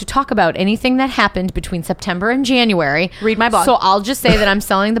really want to talk about anything that happened between September and January. Read my blog. So I'll just say that I'm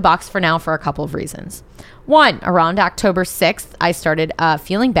selling the box for now for a couple of reasons. 1, around October 6th, I started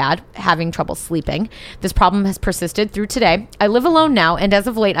feeling bad, having trouble sleeping. This problem has persisted through today. I live alone now, and as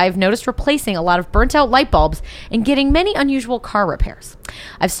of late, I've noticed replacing a lot of burnt out light bulbs and getting many unusual car repairs.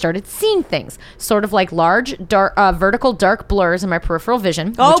 I've started seeing things, sort of like large, dark, vertical dark blurs in my peripheral vision,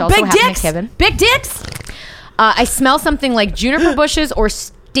 which Oh, also big happened dicks! to Kevin. Big dicks! I smell something like juniper bushes or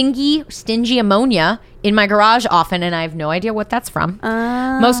stingy ammonia in my garage often, and I have no idea what that's from.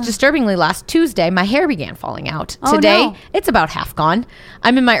 Most disturbingly, last Tuesday, my hair began falling out. Oh, Today, no. it's about half gone.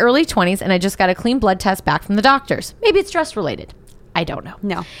 I'm in my early 20s, and I just got a clean blood test back from the doctors. Maybe it's stress related. I don't know.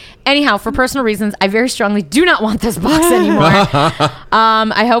 No. Anyhow, for personal reasons, I very strongly do not want this box anymore.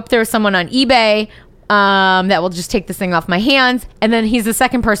 I hope there's someone on eBay that will just take this thing off my hands. And then he's the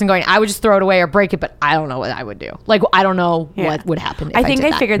second person going, I would just throw it away or break it, but I don't know what I would do. Like, I don't know what would happen if I think did I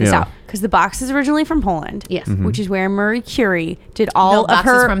that. figured this Yeah. out because the box is originally from Poland. Yes. Which is where Marie Curie did No, all of box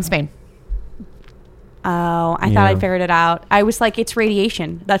her. is from Spain. Oh, I thought Yeah. I figured it out. I was like, it's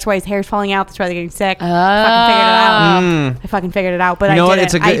radiation. That's why his hair's falling out. That's why they're getting sick. Oh. I fucking figured it out. But You I know what? didn't.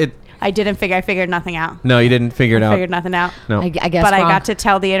 It's a good- I didn't figure. I figured nothing out. No, you didn't figure it I out. figured nothing out. No. I guess But I wrong. got to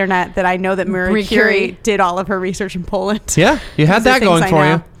tell the internet that I know that Marie Marie Curie Curie. did all of her research in Poland. Yeah, you had These are that things going I for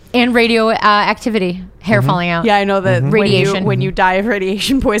know. you. And radio activity, hair falling out. Yeah, I know that Radiation. when you die of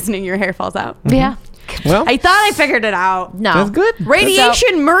radiation poissoning, your hair falls out. Yeah. Well, I thought I figured it out. No. that's good.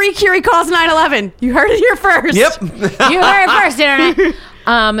 Radiation, Marie Curie caused 9/11. You heard it here first. Yep. You heard it first, internet.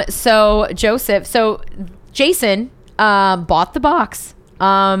 So Jason bought the box.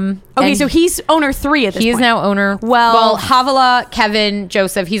 Okay, and so he's owner 3 at this he point. is now owner. Well, Havilah, Kevin,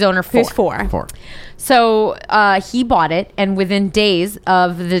 Joseph. He's owner 4. Who's 4? 4. So he bought it, and within days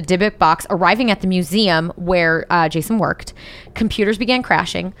of the Dybbuk box arriving at the museum where Jason worked, computers began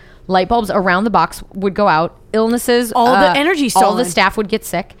crashing. Light bulbs around the box would go out. Illnesses, All the energy all stolen. the staff would get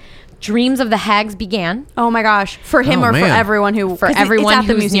sick. Dreams of the hags began. Oh my gosh. For him Oh, or man. for everyone who... For 'cause everyone it's at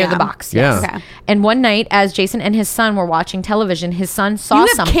the who's near the museum. box. Yeah. Yes. Okay. And one night, as Jason and his son were watching television, his son saw You have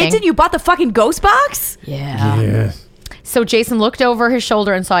something. kids and you bought the fucking ghost box? Yeah. So Jason looked over his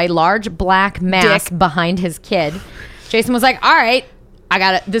shoulder and saw a large black mask Dick. behind his kid. Jason was like, "All right, I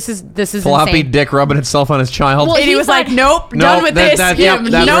got it. This is Floppy insane." dick rubbing itself on his child. Well, And he He's was like, like- nope, No, done with that- this. that- Yeah, Yep, he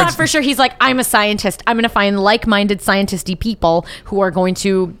that thought works. for sure. He's like, I'm a scientist. I'm going to find like-minded scientisty people who are going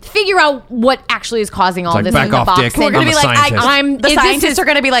to figure out what actually is causing all like, this back in the off, box. dick. And We're going I'm to a be like, scientist. the this scientists is- are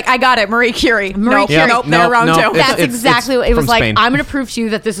going to be like, I got it, Marie Curie. Marie Curie. Nope, they're wrong too. That's it's exactly what it was from like. Spain. I'm going to prove to you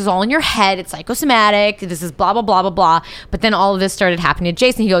that this is all in your head. It's psychosomatic. This is blah, blah, blah, blah, blah. But then all of this started happening to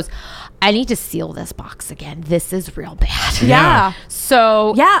Jason. He goes, I need to seal this box again. This is real bad. Yeah.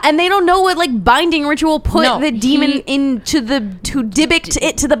 So Yeah, and they don't know what like binding ritual put No, the demon he- into the to Dybbuk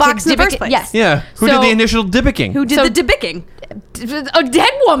it to the box in the Dybbuk first it, place. yes. Yeah. Who So- did the initial dippicking? Who did So- the Dybbukking? a dead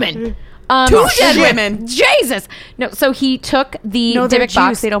woman. Two dead shit. women. Jesus. No, so he took the No, they're Dybbuk Jews.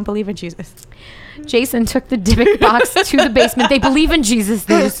 box. They don't believe in Jesus. Jason took the Dybbuk box to the basement. They believe in Jesus.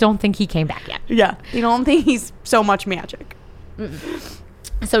 They just don't think he came back yet. Yeah, they don't think he's so much magic.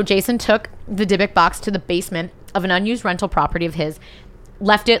 So Jason took the Dybbuk box to the basement of an unused rental property of his,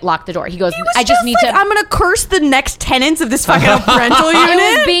 left it, locked the door. He goes, He was I just need like, to. I'm gonna curse the next tenants of this fucking rental It was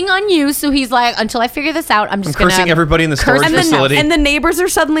unit. being unused, so he's like, until I figure this out, I'm just I'm gonna cursing everybody in the storage and facility. and the neighbors are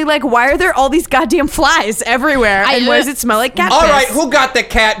suddenly like, why are there all these goddamn flies everywhere? And why does it smell like cat All piss? right, who got the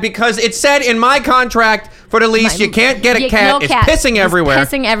cat? Because it said in my contract for the lease you can't get a cat. No It's cat. pissing everywhere.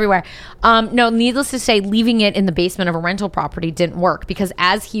 It's pissing everywhere. No, needless to say, leaving it in the basement of a rental property didn't work because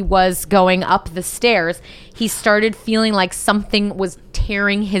as he was going up the stairs, he started feeling like something was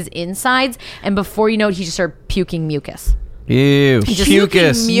tearing his insides, and before you know it, he just started puking mucus. Ew. just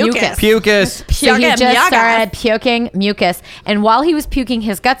Pucus. mucus. Pucus. So he Puking just mucus. started puking mucus, and while he was puking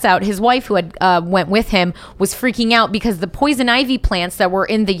his guts out, his wife, who had went with him, was freaking out because the poison ivy plants that were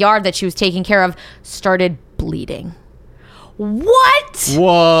in the yard that she was taking care of started bleeding. What? What?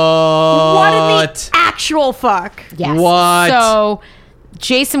 What in the actual fuck? Yes. What? So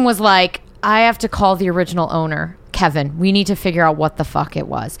Jason was like, I have to call the original owner, Kevin. We need to figure out what the fuck it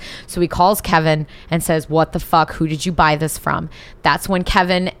was. So he calls Kevin and says, what the fuck? Who did you buy this from? That's when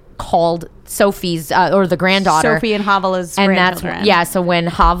Kevin called Sophie's or the granddaughter. Sophie and Havilah's and that's grandchildren. yeah. So when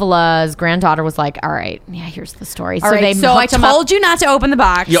Havilah's granddaughter was like, "All right, yeah, here's the story." All right, so I told you not to open the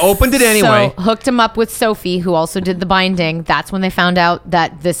box. You opened it anyway. So hooked him up with Sophie, who also did the binding. That's when they found out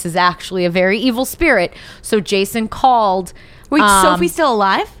that this is actually a very evil spirit. So Jason called. Wait, Sophie's still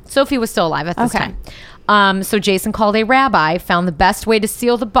alive? Sophie was still alive at this Okay. time. So Jason called a rabbi, found the best way to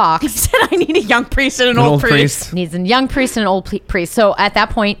seal the He box. said, I need a young priest and an An old priest. Needs a young priest and an old priest. So at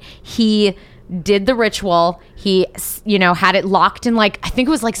that point, he did the ritual. He, had it locked in I think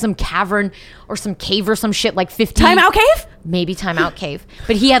it was like some cavern or some cave or some shit, like 50. Timeout cave? Maybe Timeout Cave.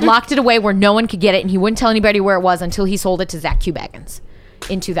 But he had locked it away where no one could get it, and he wouldn't tell anybody where it was until he sold it to Zach Q. Baggins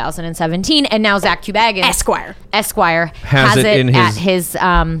in 2017. And now Zach Q. Baggins, Esquire has it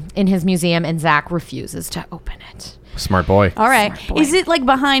in his museum, and Zach refuses to open it. Smart boy. All right. Smart boy. Is it like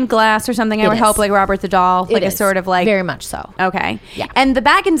behind glass or something? I It would is. help like Robert the Doll. Like It a is. sort of like very much so. Okay. Yeah. And the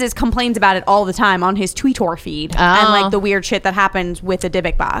Bagginses complains about it all the time on his Twitter feed and like the weird shit that happens with the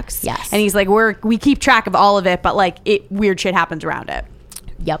Dybbuk box. Yes. And he's like, we keep track of all of it, but like weird shit happens around it.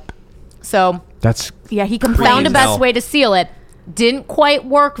 Yep. So That's Yeah, he complains. found a as best hell. way to seal it. Didn't quite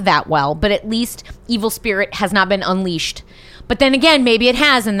work that well, but at least evil spirit has not been unleashed. But then again, maybe it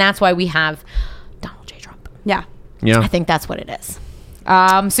has, and that's why we have Donald J. Trump. Yeah. yeah. I think that's what it is.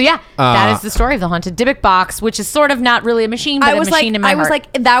 So yeah, that is the story of the haunted Dybbuk box, which is sort of not really a machine, but I was a machine like, in my heart.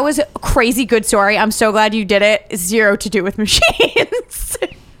 that was a crazy good story. I'm so glad you did it. Zero to do with machines.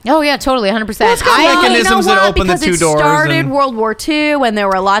 Oh yeah, totally, 100%. mechanisms that open the because two it doors started and- World War II, and there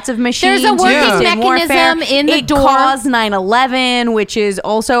were lots of machines. There's a working used in mechanism warfare. in the it door. caused 9/11, which is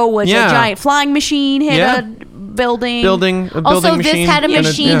also was Yeah. a giant flying machine hit Yeah. a building. A Also, building this machine. had a and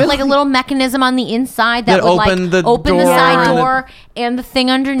machine with like a little mechanism on the inside that That would opened the open the door side and door and the thing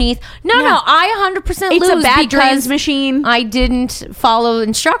underneath. No, I 100% It's lose a bad because dreams machine. I didn't follow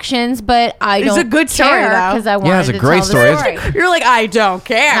instructions, but I It's don't a good story, though. because I wanted it's a to great tell the story. story. You're like, I don't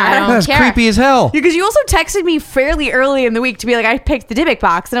care. I don't That's care. creepy as hell. Because you also texted me fairly early in the week to be like, I picked the Dybbuk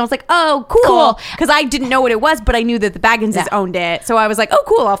box. And I was like, oh, cool. Cool. Because I didn't know what it was, but I knew that the Bagginses Yeah. owned it. So I was like, oh,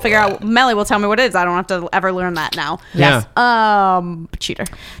 cool. I'll figure out. Melly will tell me what it is. I don't have to ever learn that now. Yeah. Cheater.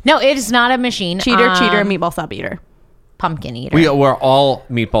 No, it is not a machine. Cheater, meatball sub eater. Pumpkin eater. We're all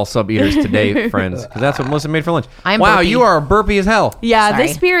meatball sub eaters today, friends, because that's what Melissa made for lunch. I'm wow, burpy. you are a burpy as hell. Yeah, Sorry.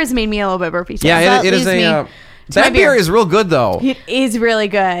 this beer has made me a little bit burpy. Too. Yeah, that it is leaves me a. to That my beer beer. is real good though. It is really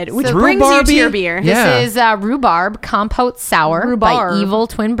good. Which It's brings you to rhubarby. your beer. Yeah. This is Rhubarb Compote Sour Rhubarb. by Evil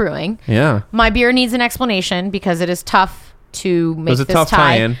Twin Brewing. Yeah. My beer needs an explanation because it is tough to make was a this tough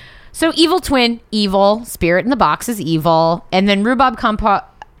tie. tie-in. So Evil Twin, evil. Spirit in the box is evil. And then Rhubarb Compote.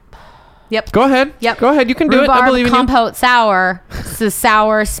 Yep. Go ahead. Yep. Go ahead. You can do it. I Rhubarb believe in you. Compote Sour. It's the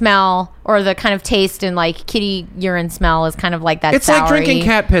sour smell or the kind of taste and like kitty urine smell is kind of like that. It's like drinking soury-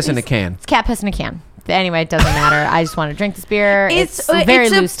 cat piss in a can. It's cat piss in a can. Anyway, it doesn't matter. I just want to drink this beer. It's a it's very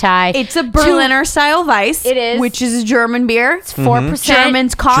loose tie. It's a Berliner style Weiss. It is. Which is a German beer. It's 4%.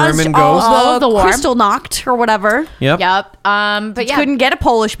 Germans caused German all ghost. All of the war. crystal knocked or whatever. Yep. Yep. But yeah. Couldn't get a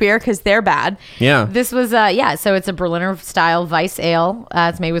Polish beer because they're bad. Yeah. This was so it's a Berliner style Weiss ale.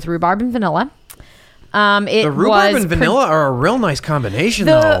 It's made with rhubarb and vanilla. It The rhubarb was and vanilla are a real nice combination,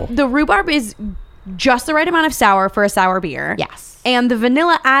 The though. the rhubarb is just the right amount of sour for a sour beer. Yes. And the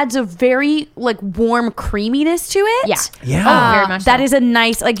vanilla adds a very like warm creaminess to it. Yeah. Yeah. Oh, very much That so. is a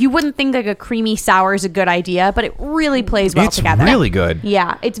nice like you wouldn't think like a creamy sour is a good idea, but it really plays well It's together. really good.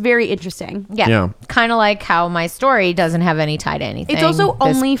 Yeah, it's very interesting. Yeah. Kind of like how my story doesn't have any tie to anything. It's also This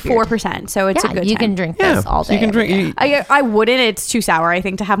only beer- 4%, so it's Yeah, a good you time. can drink Yeah. this all so day. you can every drink. day. I wouldn't. It's too sour, I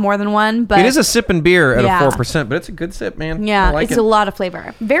think, to have more than one. But It is a sipping beer at Yeah. a 4%, but it's a good sip, man. yeah, I like it's it. a lot of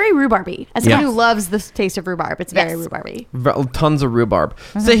flavor. Very rhubarby. As someone Yeah. who loves the taste of rhubarb, it's very Yes. rhubarby. Tons of rhubarb.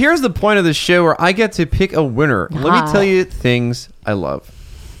 So here's the point of the show where I get to pick a winner. Let me tell you things I love.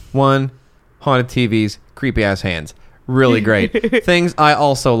 One, haunted TVs, creepy ass hands. Really great. Things I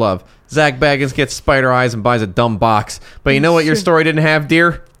also love. Zach Baggins gets spider eyes and buys a dumb box. But you know what your story didn't have,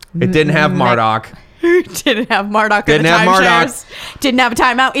 dear? It didn't have Marduk. Didn't have Marduk. Didn't have Marduk. Didn't have a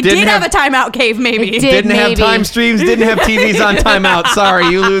timeout. It Didn't did have have- a timeout cave, maybe. It Didn't have maybe. time streams, didn't have TVs on timeout. Sorry,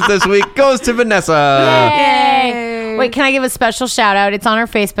 you lose this week. Goes to Vanessa. Yay. Wait, can I give a special shout out? It's on our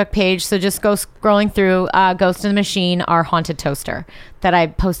Facebook page, so just go scrolling through Ghost in the Machine, our haunted toaster that I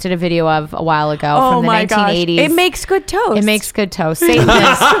posted a video of a while ago Oh from the my 1980s. gosh. It makes good toast. It makes good toast. Satan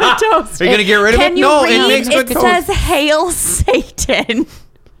is toast. Are you going to get rid of Can it? you No, read? it makes good It toast. says "Hail Satan."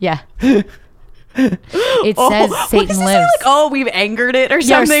 yeah. It says What Satan does it say? lives. Like, oh, we've angered it or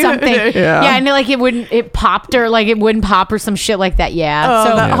Yeah, or something. something. Yeah. Yeah, and it popped or like it wouldn't pop or some shit like that. Yeah. Oh,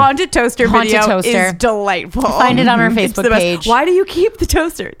 so the haunted toaster Haunted video toaster. is delightful. Find it on our It's Facebook the best. page. Why do you keep the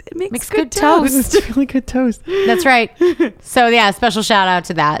toaster? It makes good toast. It's really good toast. That's right. So yeah, special shout out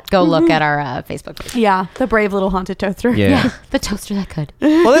to that. Go look at our Facebook page. Yeah, the brave little haunted toaster. Yeah. The toaster that could.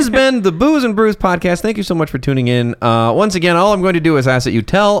 Well, this has been the Booze and Brews podcast. Thank you so much for tuning in. Once again, all I'm going to do is ask that you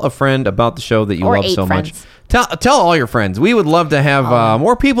tell a friend about the show that you Or love 8 so friends. much. Tell all your friends. We would love to have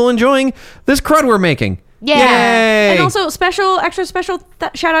more people enjoying this crud we're making. Yeah. Yay. And also extra special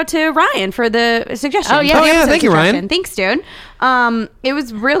shout out to Ryan for the suggestion. Oh, yeah. for Oh, the yeah, episode thank you, Ryan. suggestion. Thanks, dude. It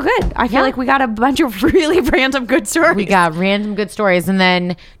was real good. I feel Yeah. like we got a bunch of really random good stories. We got random good stories. And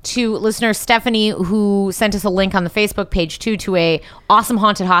then to listener Stephanie, who sent us a link on the Facebook page too to a awesome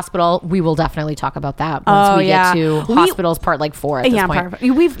haunted hospital. We will definitely talk about that once we yeah. get to We- hospitals part like 4 at this Yeah, point. perfect.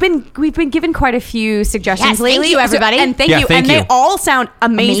 We've been given quite a few suggestions Yes, thank lately. you, everybody. and thank Yeah, you. thank and you. they all sound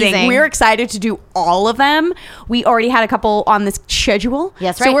amazing. Amazing. We're excited to do all of them. We already had a couple on this schedule.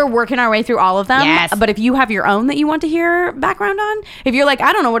 Yes, So right. we're working our way through all of them. Yes. But if you have your own that you want to hear background on, if you're like,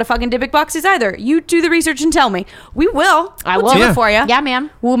 I don't know what a fucking Dybbuk box is either, you do the research and tell me. We will. I We'll will. do Yeah. it for you. Yeah, ma'am.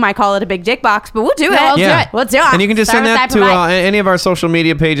 We might call it a big dick box, but we'll do it. I'll do Yeah. it. We'll do it. And you can just Start send with that that to provide. any of our social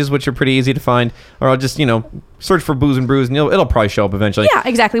media pages, which are pretty easy to find. Or I'll just, search for Booze and Brews, and it'll probably show up eventually. Yeah,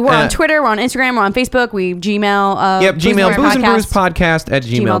 exactly. We're Uh, on Twitter, we're on Instagram, we're on Facebook, we Gmail. Yep, Gmail, Booze and Brews Podcast. podcast at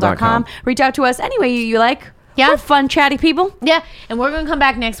gmail.com. Reach out to us any way you like. Yeah. We're fun, chatty people. Yeah, and we're gonna come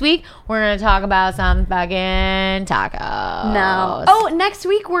back next week. We're gonna talk about some fucking tacos. No. Oh, next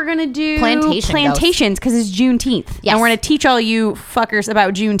week we're gonna do plantations because it's Juneteenth. Yes. And we're gonna teach all you fuckers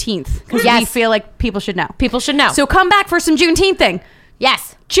about Juneteenth because we Yes. feel like people should know. people should know. So come back for some Juneteenth thing.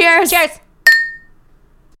 yes. Cheers. Cheers.